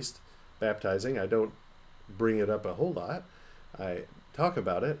the priest baptizing, I don't bring it up a whole lot. I talk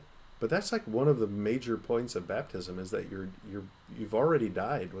about it, but that's like one of the major points of baptism, is that you've already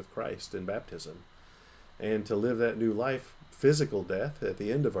died with Christ in baptism. And to live that new life, physical death at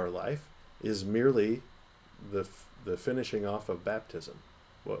the end of our life, is merely the finishing off of baptism,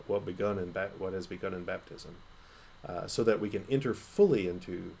 what has begun in baptism, so that we can enter fully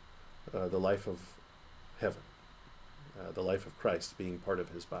into the life of heaven, the life of Christ being part of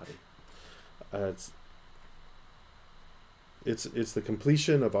his body. It's the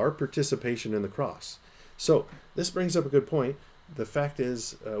completion of our participation in the cross. So this brings up a good point. The fact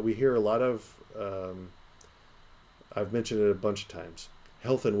is, we hear a lot of, I've mentioned it a bunch of times,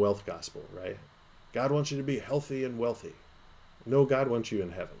 health and wealth gospel, right? God wants you to be healthy and wealthy. No, God wants you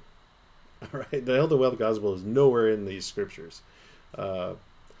in heaven. All right, the health and wealth gospel is nowhere in these scriptures.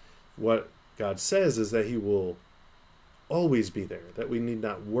 What God says is that he will always be there, that we need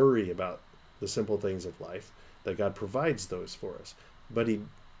not worry about the simple things of life, that God provides those for us. But he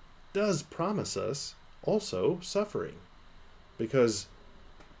does promise us also suffering, because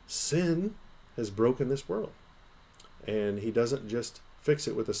sin has broken this world. And he doesn't just fix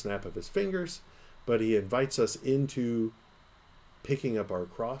it with a snap of his fingers, but he invites us into picking up our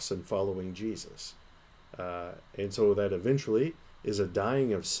cross and following Jesus. And so that eventually is a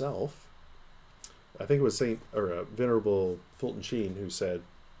dying of self. I think it was Venerable Fulton Sheen who said,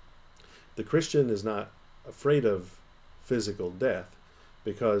 the Christian is not afraid of physical death,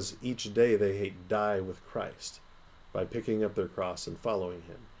 because each day they die with Christ by picking up their cross and following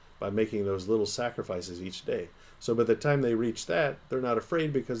him, by making those little sacrifices each day. So by the time they reach that, they're not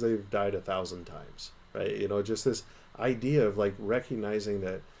afraid, because they've died 1,000 times, right? You know, just this idea of like recognizing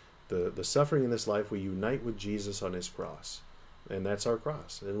that the suffering in this life, we unite with Jesus on his cross, and that's our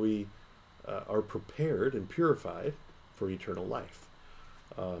cross, and we are prepared and purified for eternal life.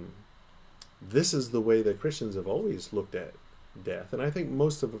 This is the way that Christians have always looked at death. And I think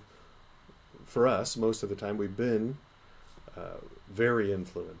for us, most of the time, we've been very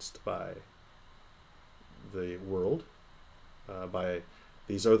influenced by the world, by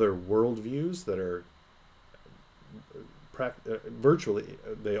these other worldviews that are virtually,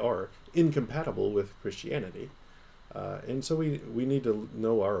 they are incompatible with Christianity. And so we need to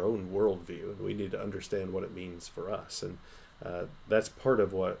know our own worldview, and we need to understand what it means for us. And that's part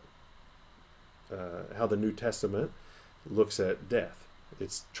of how the New Testament looks at death.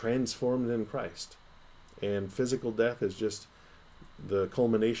 It's transformed in Christ. And physical death is just the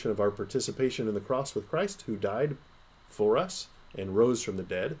culmination of our participation in the cross with Christ, who died for us and rose from the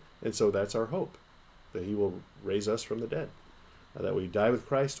dead. And so that's our hope, that he will raise us from the dead. That we die with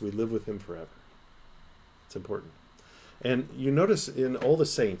Christ, we live with him forever. It's important. And you notice in all the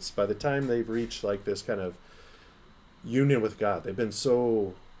saints, by the time they've reached like this kind of union with God, they've been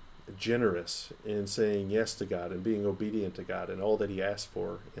so generous in saying yes to God and being obedient to God and all that he asked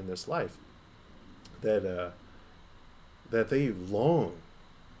for in this life, that they long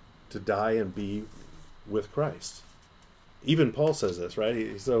to die and be with Christ. Even Paul says this,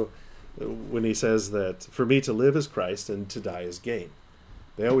 right? So when he says that for me to live is Christ and to die is gain,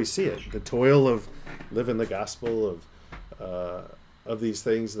 they always see it. The toil of living the gospel of these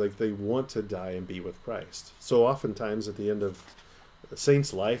things, like they want to die and be with Christ. So oftentimes at the end of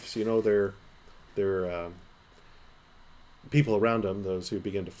saints' lives, they're people around them, those who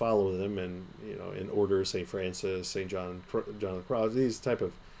begin to follow them, and in order, St. Francis, St. John of the Cross, these type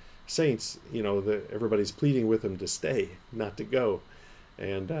of saints, everybody's pleading with them to stay, not to go,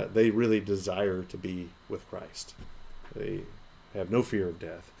 and they really desire to be with Christ. They have no fear of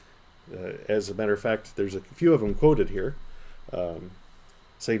death. As a matter of fact, there's a few of them quoted here.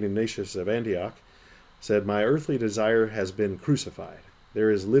 St. Ignatius of Antioch said, "My earthly desire has been crucified. There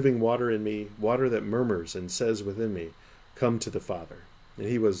is living water in me, water that murmurs and says within me, 'Come to the Father.'" And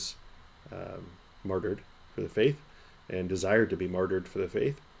he was martyred for the faith and desired to be martyred for the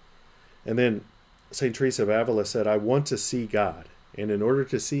faith. And then St. Teresa of Avila said, "I want to see God, and in order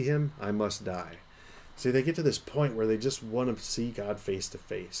to see him, I must die." See, they get to this point where they just want to see God face to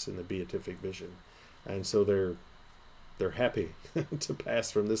face in the beatific vision. And so they're happy to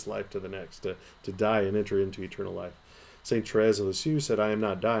pass from this life to the next, to die and enter into eternal life. St. Therese of Lisieux said, "I am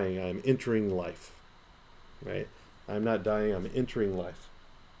not dying, I am entering life." Right? I'm not dying, I'm entering life.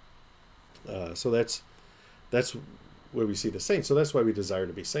 So that's where we see the saints. So that's why we desire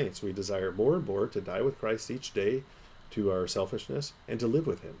to be saints. We desire more and more to die with Christ each day to our selfishness and to live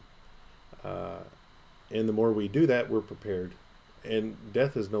with him. And the more we do that, we're prepared. And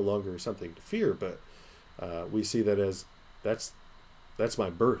death is no longer something to fear, but we see that as that's my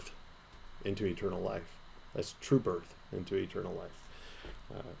birth into eternal life. That's true birth into eternal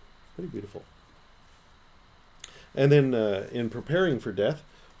life. Pretty beautiful. And then in preparing for death,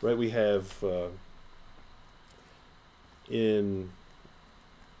 right, we have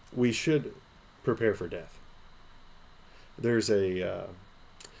we should prepare for death. There's an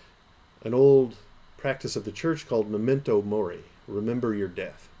old practice of the church called memento mori, remember your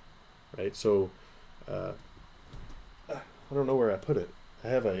death, right? So I don't know where I put it. I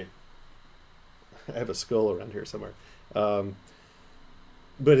have a skull around here somewhere.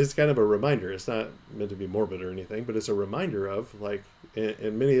 But it's kind of a reminder. It's not meant to be morbid or anything, but it's a reminder of, like,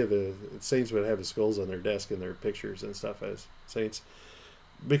 and many of the saints would have the skulls on their desk in their pictures and stuff as saints,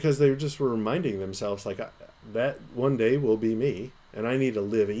 because they just were reminding themselves, like, that one day will be me, and I need to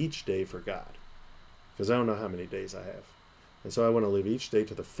live each day for God, because I don't know how many days I have. And so I want to live each day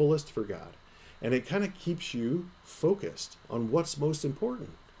to the fullest for God. And it kind of keeps you focused on what's most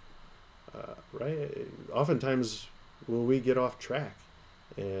important, right? Oftentimes when we get off track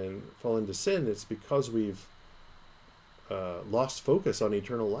and fall into sin, it's because we've lost focus on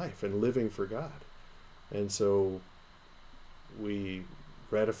eternal life and living for God. And so we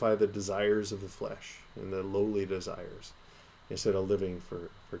gratify the desires of the flesh and the lowly desires instead of living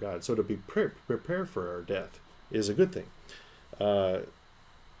for God. So to be prepared for our death is a good thing.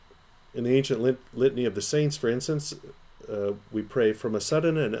 In the ancient litany of the saints, for instance, we pray, "From a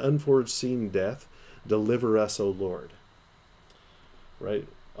sudden and unforeseen death, deliver us, O Lord." Right?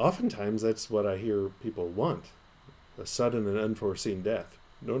 Oftentimes that's what I hear people want, a sudden and unforeseen death.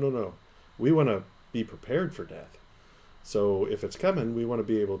 No. We want to be prepared for death. So if it's coming, we want to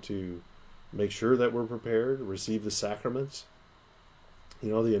be able to make sure that we're prepared, receive the sacraments.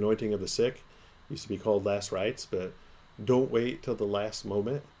 The anointing of the sick used to be called last rites, but don't wait till the last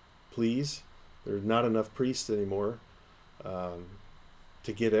moment, please. There's not enough priests anymore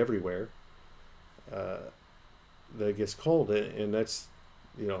to get everywhere. That gets called, and that's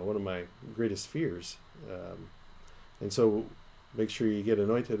one of my greatest fears. And so make sure you get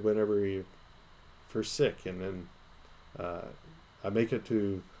anointed whenever you're first sick. And then I make it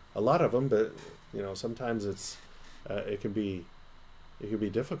to a lot of them, but sometimes it can be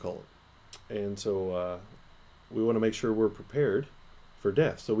difficult, and so we want to make sure we're prepared for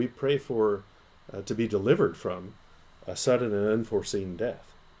death. So we pray for to be delivered from a sudden and unforeseen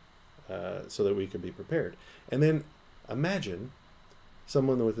death, so that we can be prepared. And then imagine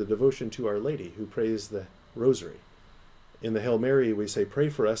someone with a devotion to Our Lady who prays the Rosary. In the Hail Mary, we say, "Pray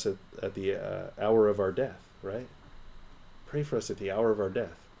for us at the hour of our death." Right? Pray for us at the hour of our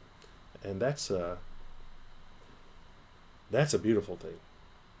death, and that's a beautiful thing.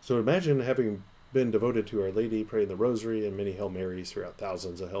 So imagine having been devoted to Our Lady, praying the Rosary and many Hail Marys throughout,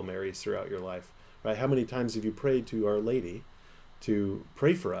 thousands of Hail Marys throughout your life. Right? How many times have you prayed to Our Lady to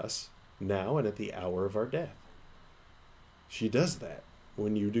pray for us now and at the hour of our death? She does that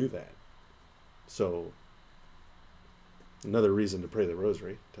when you do that. So another reason to pray the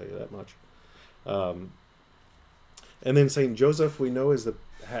Rosary, I'll tell you that much. And then Saint Joseph, we know, is the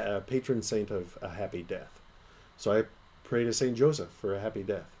patron saint of a happy death. So I pray to Saint Joseph for a happy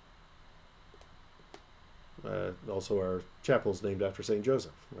death. Also, our chapel is named after Saint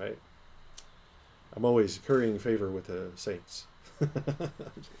Joseph, right? I'm always currying favor with the saints.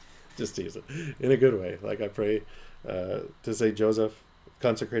 Just teasing. In a good way. Like I pray to Saint Joseph,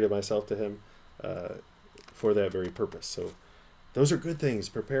 consecrated myself to him for that very purpose. So those are good things.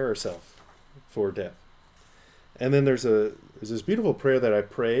 Prepare ourselves for death. And then there's this beautiful prayer that I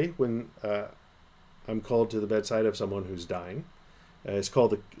pray when I'm called to the bedside of someone who's dying. It's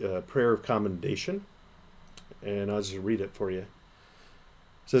called the Prayer of Commendation. And I'll just read it for you. It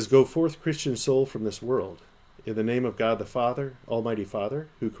says, "Go forth, Christian soul, from this world, in the name of God the Father, Almighty Father,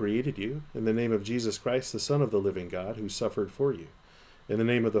 who created you, in the name of Jesus Christ, the Son of the living God, who suffered for you, in the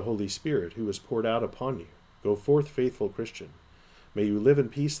name of the Holy Spirit, who was poured out upon you. Go forth, faithful Christian. May you live in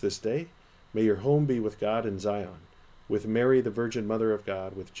peace this day. May your home be with God in Zion, with Mary, the Virgin Mother of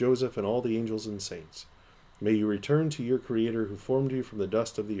God, with Joseph and all the angels and saints. May you return to your Creator who formed you from the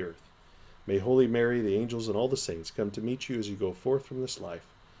dust of the earth. May Holy Mary, the angels, and all the saints come to meet you as you go forth from this life.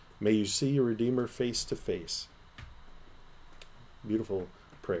 May you see your Redeemer face to face." Beautiful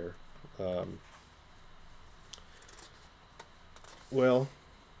prayer. Well,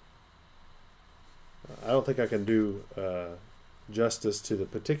 I don't think I can do justice to the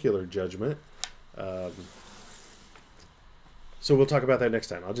particular judgment. So we'll talk about that next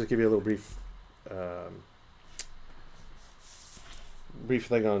time. I'll just give you a little brief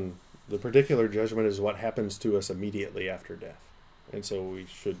thing on the particular judgment is what happens to us immediately after death. And so we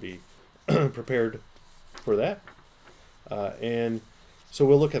should be prepared for that. And so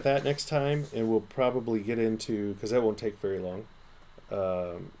we'll look at that next time, and we'll probably get into, because that won't take very long.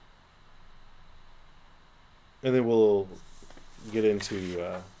 And then we'll get into,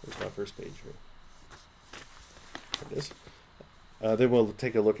 where's my first page here? There it is. Then we'll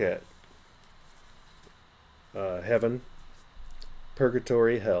take a look at heaven,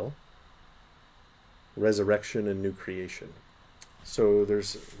 purgatory, hell, resurrection, and new creation. So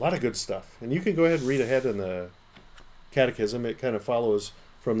there's a lot of good stuff. And you can go ahead and read ahead in the Catechism. It kind of follows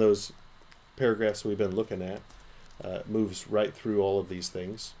from those paragraphs we've been looking at. It moves right through all of these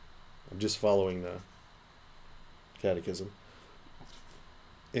things. I'm just following the Catechism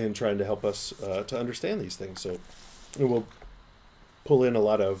and trying to help us to understand these things. So we'll pull in a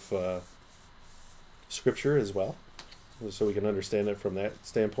lot of Scripture as well, so we can understand it from that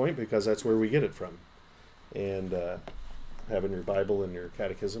standpoint, because that's where we get it from. And having your Bible and your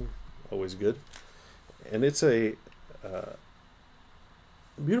Catechism, always good. And it's a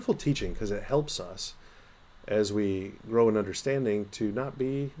beautiful teaching, because it helps us as we grow in understanding to not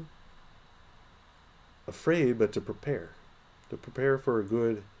be afraid, but to prepare for a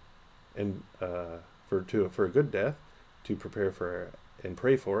good and for a good death, to prepare for and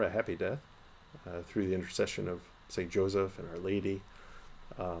pray for a happy death through the intercession of Saint Joseph and Our Lady,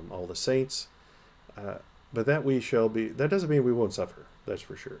 all the saints. But that we shall be. That doesn't mean we won't suffer. That's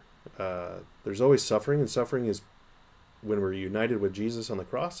for sure. There's always suffering, and suffering is, when we're united with Jesus on the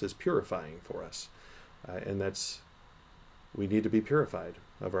cross, is purifying for us. And we need to be purified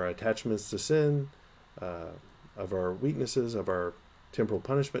of our attachments to sin, of our weaknesses, of our temporal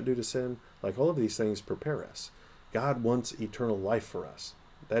punishment due to sin. Like, all of these things prepare us. God wants eternal life for us.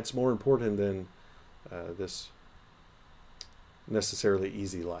 That's more important than this necessarily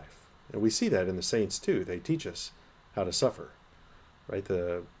easy life. And we see that in the saints too. They teach us how to suffer, right?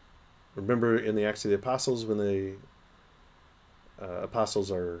 Remember in the Acts of the Apostles, when the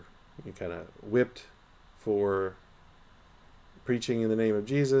apostles are kind of whipped for preaching in the name of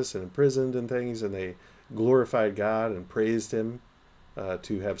Jesus and imprisoned and things, and they glorified God and praised him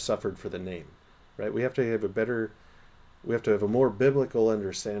to have suffered for the name, right? We have to have a more biblical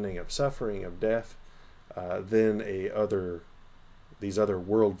understanding of suffering, of death, than these other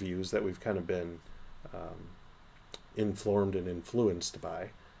worldviews that we've kind of been informed and influenced by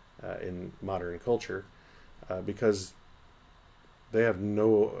in modern culture, because they have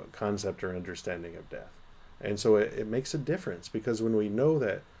no concept or understanding of death. And so it makes a difference, because when we know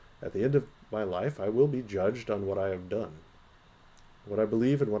that at the end of my life I will be judged on what I have done, what I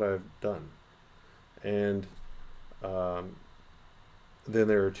believe and what I've done. And then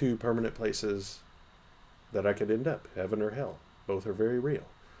there are two permanent places that I could end up, heaven or hell. Both are very real.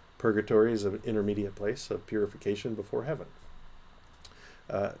 Purgatory is an intermediate place of purification before heaven.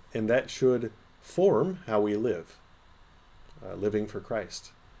 And that should form how we live, living for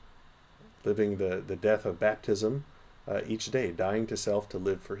Christ, living the death of baptism each day, dying to self to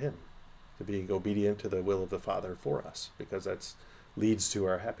live for him, to be obedient to the will of the Father for us, because that leads to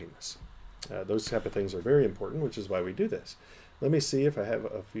our happiness. Those type of things are very important, which is why we do this. Let me see if I have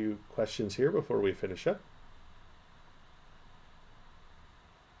a few questions here before we finish up.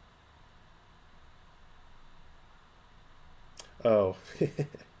 Oh,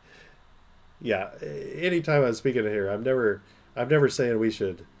 yeah. Anytime I'm speaking here, I'm never saying we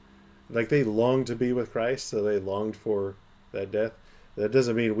should, like, they longed to be with Christ, so they longed for that death. That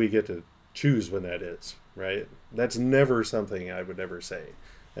doesn't mean we get to choose when that is, right? That's never something I would ever say.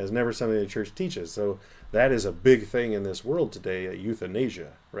 That's never something the church teaches. So that is a big thing in this world today,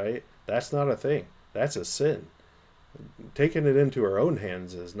 euthanasia, right? That's not a thing. That's a sin. Taking it into our own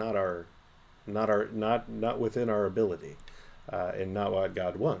hands is not within our ability, and not what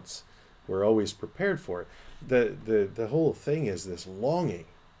God wants. We're always prepared for it. The whole thing is this longing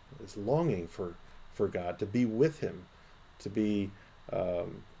for God, to be with him, to be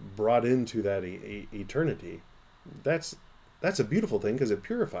brought into that eternity. That's a beautiful thing, because it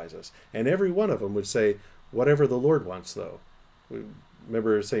purifies us. And every one of them would say, whatever the Lord wants, though.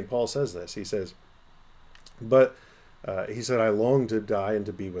 Remember, St. Paul says this. He says, he said, I long to die and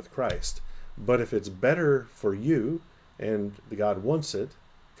to be with Christ. But if it's better for you, and God wants it,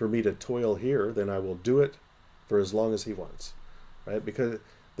 for me to toil here, then I will do it for as long as he wants, right? Because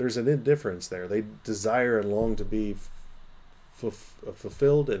there's an indifference there. They desire and long to be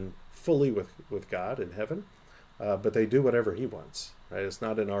fulfilled and fully with God in heaven, but they do whatever he wants, right? It's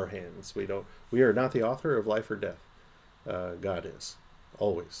not in our hands. We are not the author of life or death. God is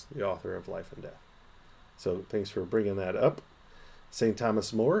always the author of life and death. So thanks for bringing that up. St.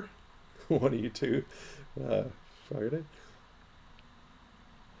 Thomas More, one of you two, fired it.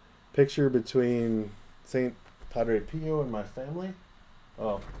 Picture between St. Padre Pio and my family.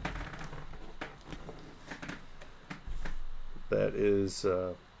 Oh, that is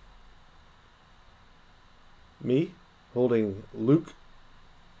me holding Luke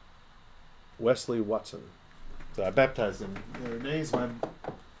Wesley Watson. So I baptized him the other day. He's my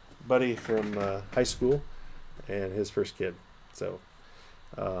buddy from high school and his first kid. So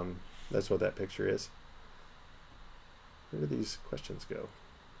that's what that picture is. Where do these questions go?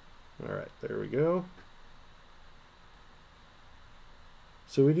 All right, there we go.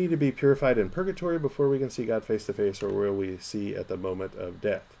 So we need to be purified in purgatory before we can see God face to face, or will we see at the moment of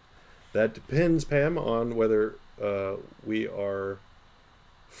death? That depends, Pam, on whether we are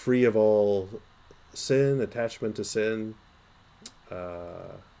free of all sin, attachment to sin,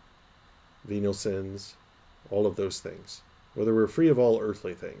 venial sins, all of those things. Whether we're free of all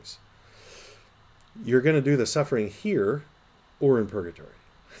earthly things. You're going to do the suffering here or in purgatory.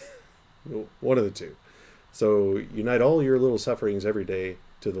 One of the two. So unite all your little sufferings every day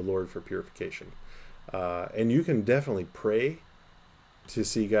to the Lord for purification. And you can definitely pray to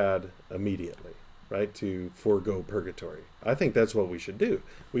see God immediately, right? To forego purgatory. I think that's what we should do.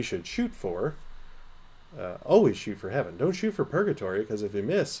 We should shoot for, always shoot for heaven. Don't shoot for purgatory, because if you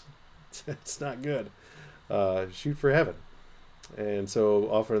miss, it's not good. Shoot for heaven. And so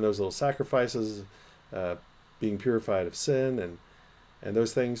offering those little sacrifices, being purified of sin and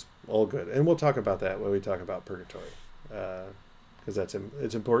those things, all good. And we'll talk about that when we talk about purgatory, because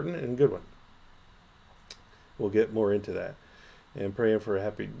it's important and a good one. We'll get more into that. And praying for a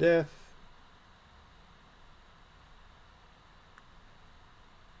happy death.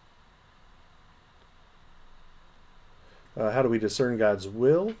 How do we discern God's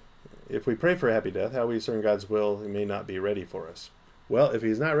will? If we pray for a happy death, how we discern God's will? He may not be ready for us. Well, if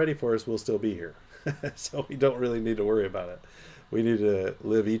he's not ready for us, we'll still be here. So we don't really need to worry about it. We need to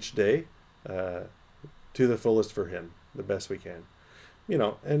live each day to the fullest for him, the best we can. You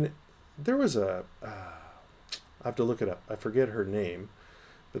know, and there was I have to look it up. I forget her name.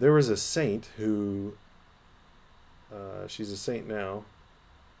 But there was a saint who she's a saint now,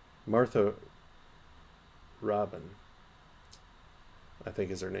 Martha Robin, I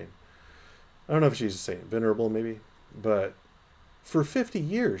think is her name. I don't know if she's a saint, venerable maybe, but for 50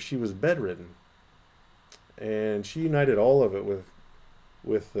 years she was bedridden, and she united all of it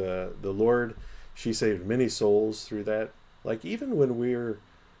with the Lord. She saved many souls through that. Like, even when we're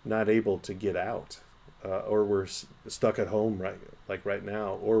not able to get out, or we're stuck at home right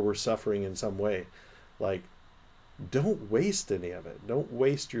now, or we're suffering in some way, like, don't waste any of it. Don't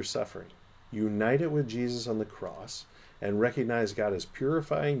waste your suffering. Unite it with Jesus on the cross, and recognize God is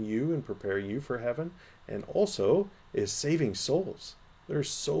purifying you and preparing you for heaven, and also is saving souls. There's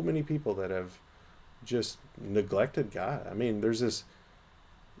so many people that have just neglected God. I mean, there's this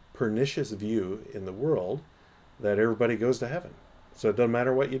pernicious view in the world that everybody goes to heaven, so it doesn't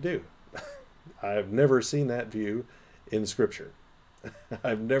matter what you do. I've never seen that view in Scripture.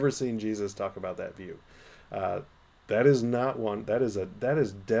 I've never seen Jesus talk about that view. That is not one. That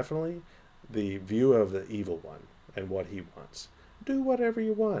is definitely the view of the evil one and what he wants. Do whatever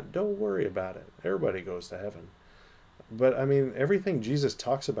you want. Don't worry about it. Everybody goes to heaven. But I mean, everything Jesus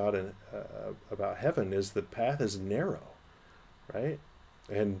talks about about heaven is the path is narrow, right?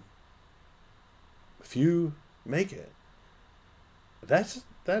 And few make it.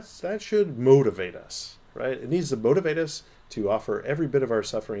 That should motivate us, right? It needs to motivate us to offer every bit of our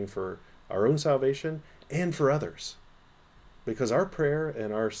suffering for our own salvation and for others. Because our prayer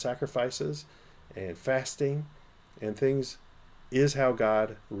and our sacrifices and fasting and things is how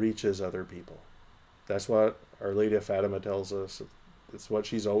God reaches other people. That's what Our Lady of Fatima tells us. It's what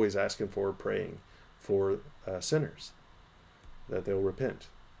she's always asking for, praying for sinners, that they'll repent.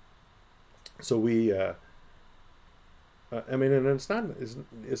 So we, I mean, and it's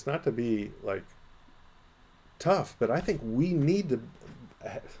not to be like tough, but I think we need to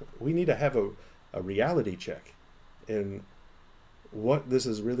have a reality check in what this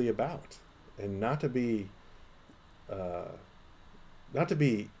is really about, and not to be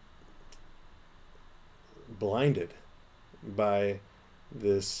blinded by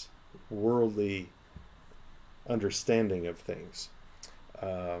this worldly understanding of things.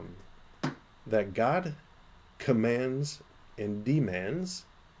 That God commands and demands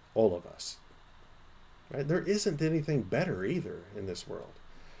all of us. Right? There isn't anything better either in this world.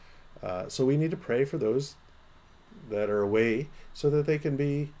 So we need to pray for those that are away so that they can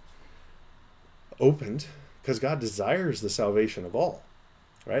be opened, because God desires the salvation of all,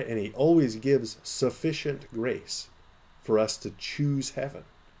 right? And he always gives sufficient grace for us to choose heaven.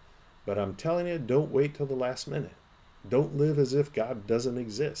 But I'm telling you, don't wait till the last minute. Don't live as if God doesn't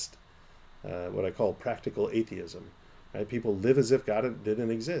exist. What I call practical atheism. Right? People live as if God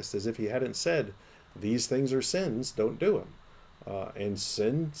didn't exist, as if he hadn't said, these things are sins, don't do them. And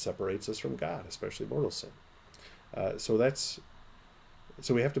sin separates us from God, especially mortal sin. So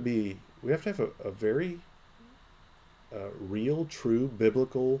we have to have a very real, true,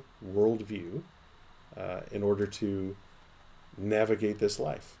 biblical worldview in order to navigate this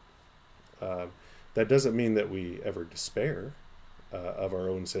life. That doesn't mean that we ever despair of our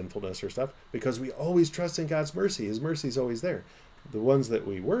own sinfulness or stuff, because we always trust in God's mercy. His mercy is always there. The ones that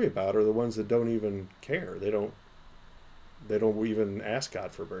we worry about are the ones that don't even care. They don't even ask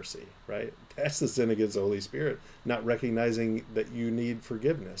God for mercy, right? That's the sin against the Holy Spirit, not recognizing that you need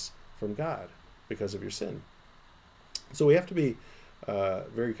forgiveness from God because of your sin. So we have to be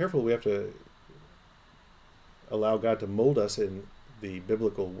very careful. We have to allow God to mold us in the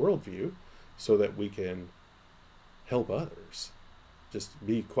biblical worldview so that we can help others. Just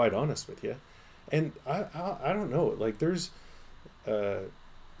be quite honest with you. And I don't know, like there's,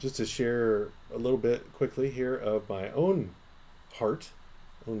 just to share a little bit quickly here of my own heart,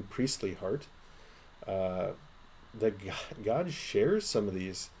 own priestly heart, that God shares some of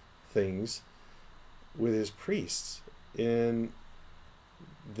these things with his priests in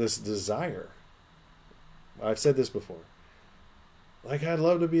this desire. I've said this before. Like, I'd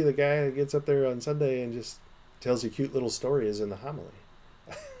love to be the guy that gets up there on Sunday and just tells you cute little stories in the homily,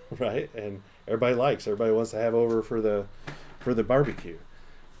 right? And everybody wants to have over for the barbecue.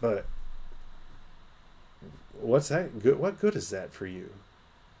 But what's that good? What good is that for you,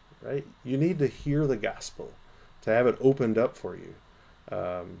 right? You need to hear the gospel, to have it opened up for you,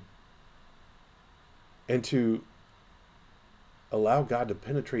 and to allow God to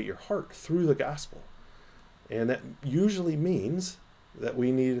penetrate your heart through the gospel. And that usually means that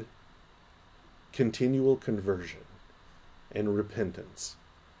we need continual conversion and repentance.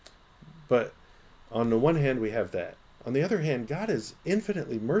 But on the one hand, we have that. On the other hand, God is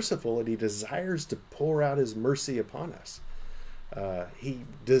infinitely merciful, and he desires to pour out his mercy upon us. He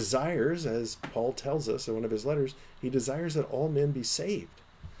desires, as Paul tells us in one of his letters, he desires that all men be saved.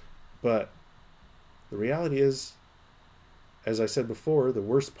 But the reality is, as I said before, the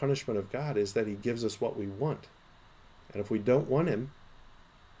worst punishment of God is that he gives us what we want. And if we don't want him,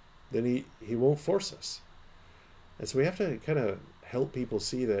 then he won't force us. And so we have to kind of help people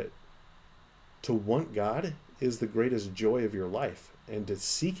see that to want God is the greatest joy of your life, and to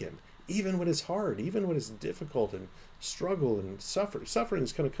seek him, even when it's hard, even when it's difficult and struggle and suffering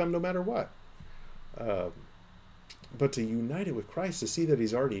is going to come no matter what. But to unite it with Christ, to see that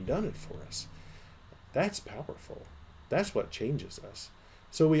he's already done it for us, that's powerful. That's what changes us.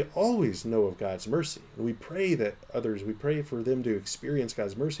 So we always know of God's mercy. We pray that others, we pray for them to experience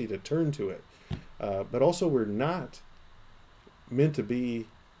God's mercy, to turn to it. But also we're not meant to be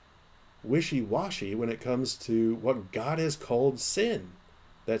wishy-washy when it comes to what God has called sin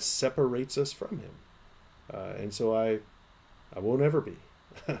that separates us from him. And so I won't ever be,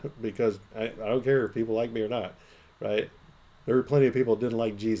 because I don't care if people like me or not, right? There were plenty of people who didn't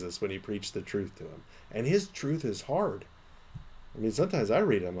like Jesus when he preached the truth to them. And his truth is hard. I mean, sometimes I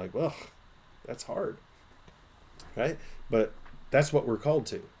read it, I'm like, well, that's hard, right? But that's what we're called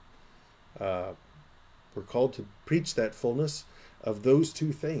to. We're called to preach that fullness of those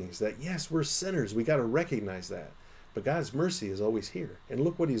two things, that yes, we're sinners. We got to recognize that. But God's mercy is always here. And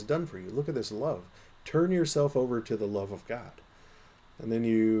look what he's done for you. Look at this love. Turn yourself over to the love of God. And then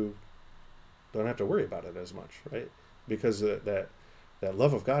you don't have to worry about it as much, right? Because that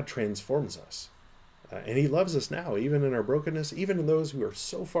love of God transforms us. And he loves us now, even in our brokenness, even in those who are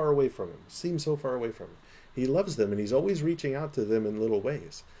so far away from him, seem so far away from him. He loves them, and he's always reaching out to them in little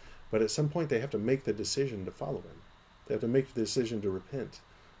ways. But at some point, they have to make the decision to follow him. They have to make the decision to repent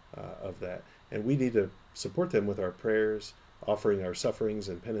of that. And we need to support them with our prayers, offering our sufferings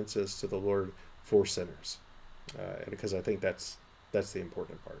and penances to the Lord for sinners. Because I think that's the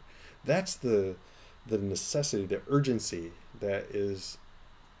important part. That's the necessity, the urgency that is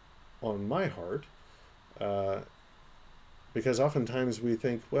on my heart. Because oftentimes we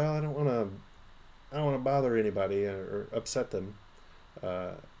think, well, I don't want to bother anybody or upset them,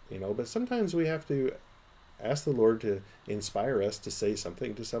 but sometimes we have to ask the Lord to inspire us to say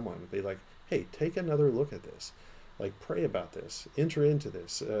something to someone. Be like, hey, take another look at this. Like, pray about this. Enter into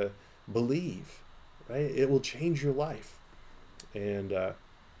this. Believe, right? It will change your life. And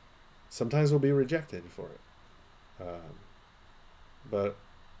sometimes we'll be rejected for it. But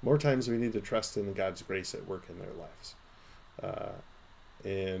more times we need to trust in God's grace at work in their lives.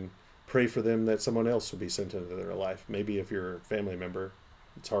 And pray for them that someone else will be sent into their life. Maybe if you're a family member,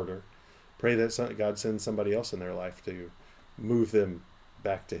 it's harder. Pray that God sends somebody else in their life to move them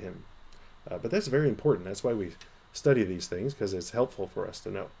back to him. But that's very important. That's why we study these things, because it's helpful for us to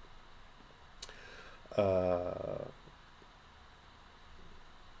know.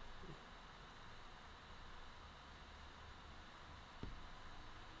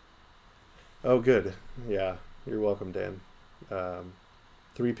 Oh, good. Yeah, you're welcome, Dan.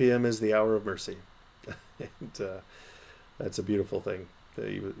 3 p.m. is the hour of mercy. And that's a beautiful thing, that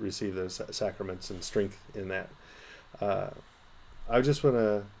you receive those sacraments and strength in that. I just want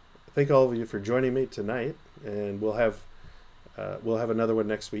to thank all of you for joining me tonight, and we'll have another one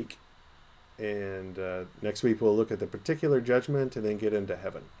next week. And next week we'll look at the particular judgment and then get into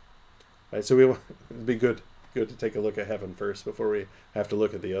heaven. Right, so it'd be good to take a look at heaven first before we have to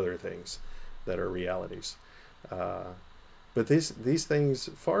look at the other things that are realities. But these things,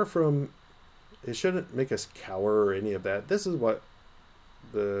 far from, it shouldn't make us cower or any of that. This is what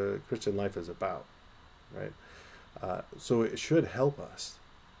the Christian life is about, right? So it should help us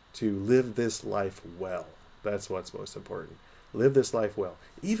to live this life well. That's what's most important. Live this life well.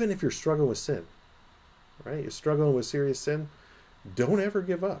 Even if you're struggling with sin, right? You're struggling with serious sin, don't ever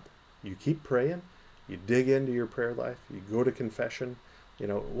give up. You keep praying. You dig into your prayer life. You go to confession.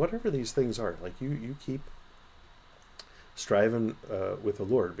 Whatever these things are, like you keep striving with the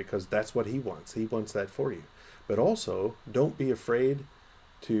Lord, because that's what he wants. He wants that for you. But also, don't be afraid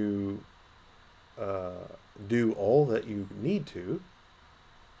to do all that you need to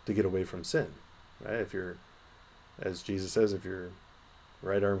get away from sin, right? If you're, as Jesus says, if your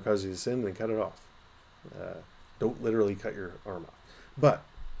right arm causes you to sin, then cut it off. Don't literally cut your arm off. But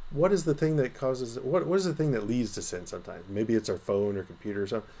what is the thing that causes, what is the thing that leads to sin sometimes? Maybe it's our phone or computer or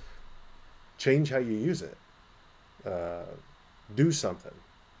something. Change how you use it. Do something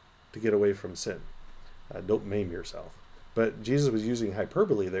to get away from sin. Don't maim yourself. But Jesus was using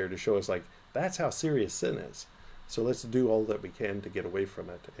hyperbole there to show us, like, that's how serious sin is. So let's do all that we can to get away from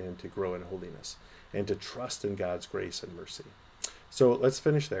it and to grow in holiness and to trust in God's grace and mercy. So let's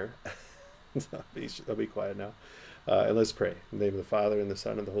finish there. I'll be quiet now. And let's pray. In the name of the Father, and the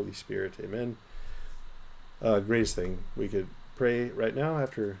Son, and the Holy Spirit. Amen. Greatest thing we could pray right now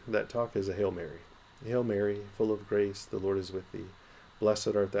after that talk is a Hail Mary. Hail Mary, full of grace, the Lord is with thee.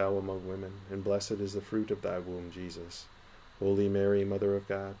 Blessed art thou among women, and blessed is the fruit of thy womb, Jesus. Holy Mary, Mother of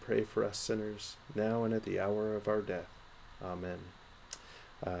God, pray for us sinners, now and at the hour of our death. Amen.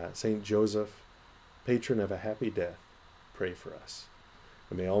 Saint Joseph, patron of a happy death, pray for us.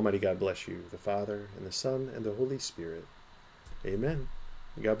 And may Almighty God bless you, the Father, and the Son, and the Holy Spirit. Amen.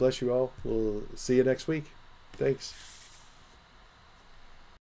 God bless you all. We'll see you next week. Thanks.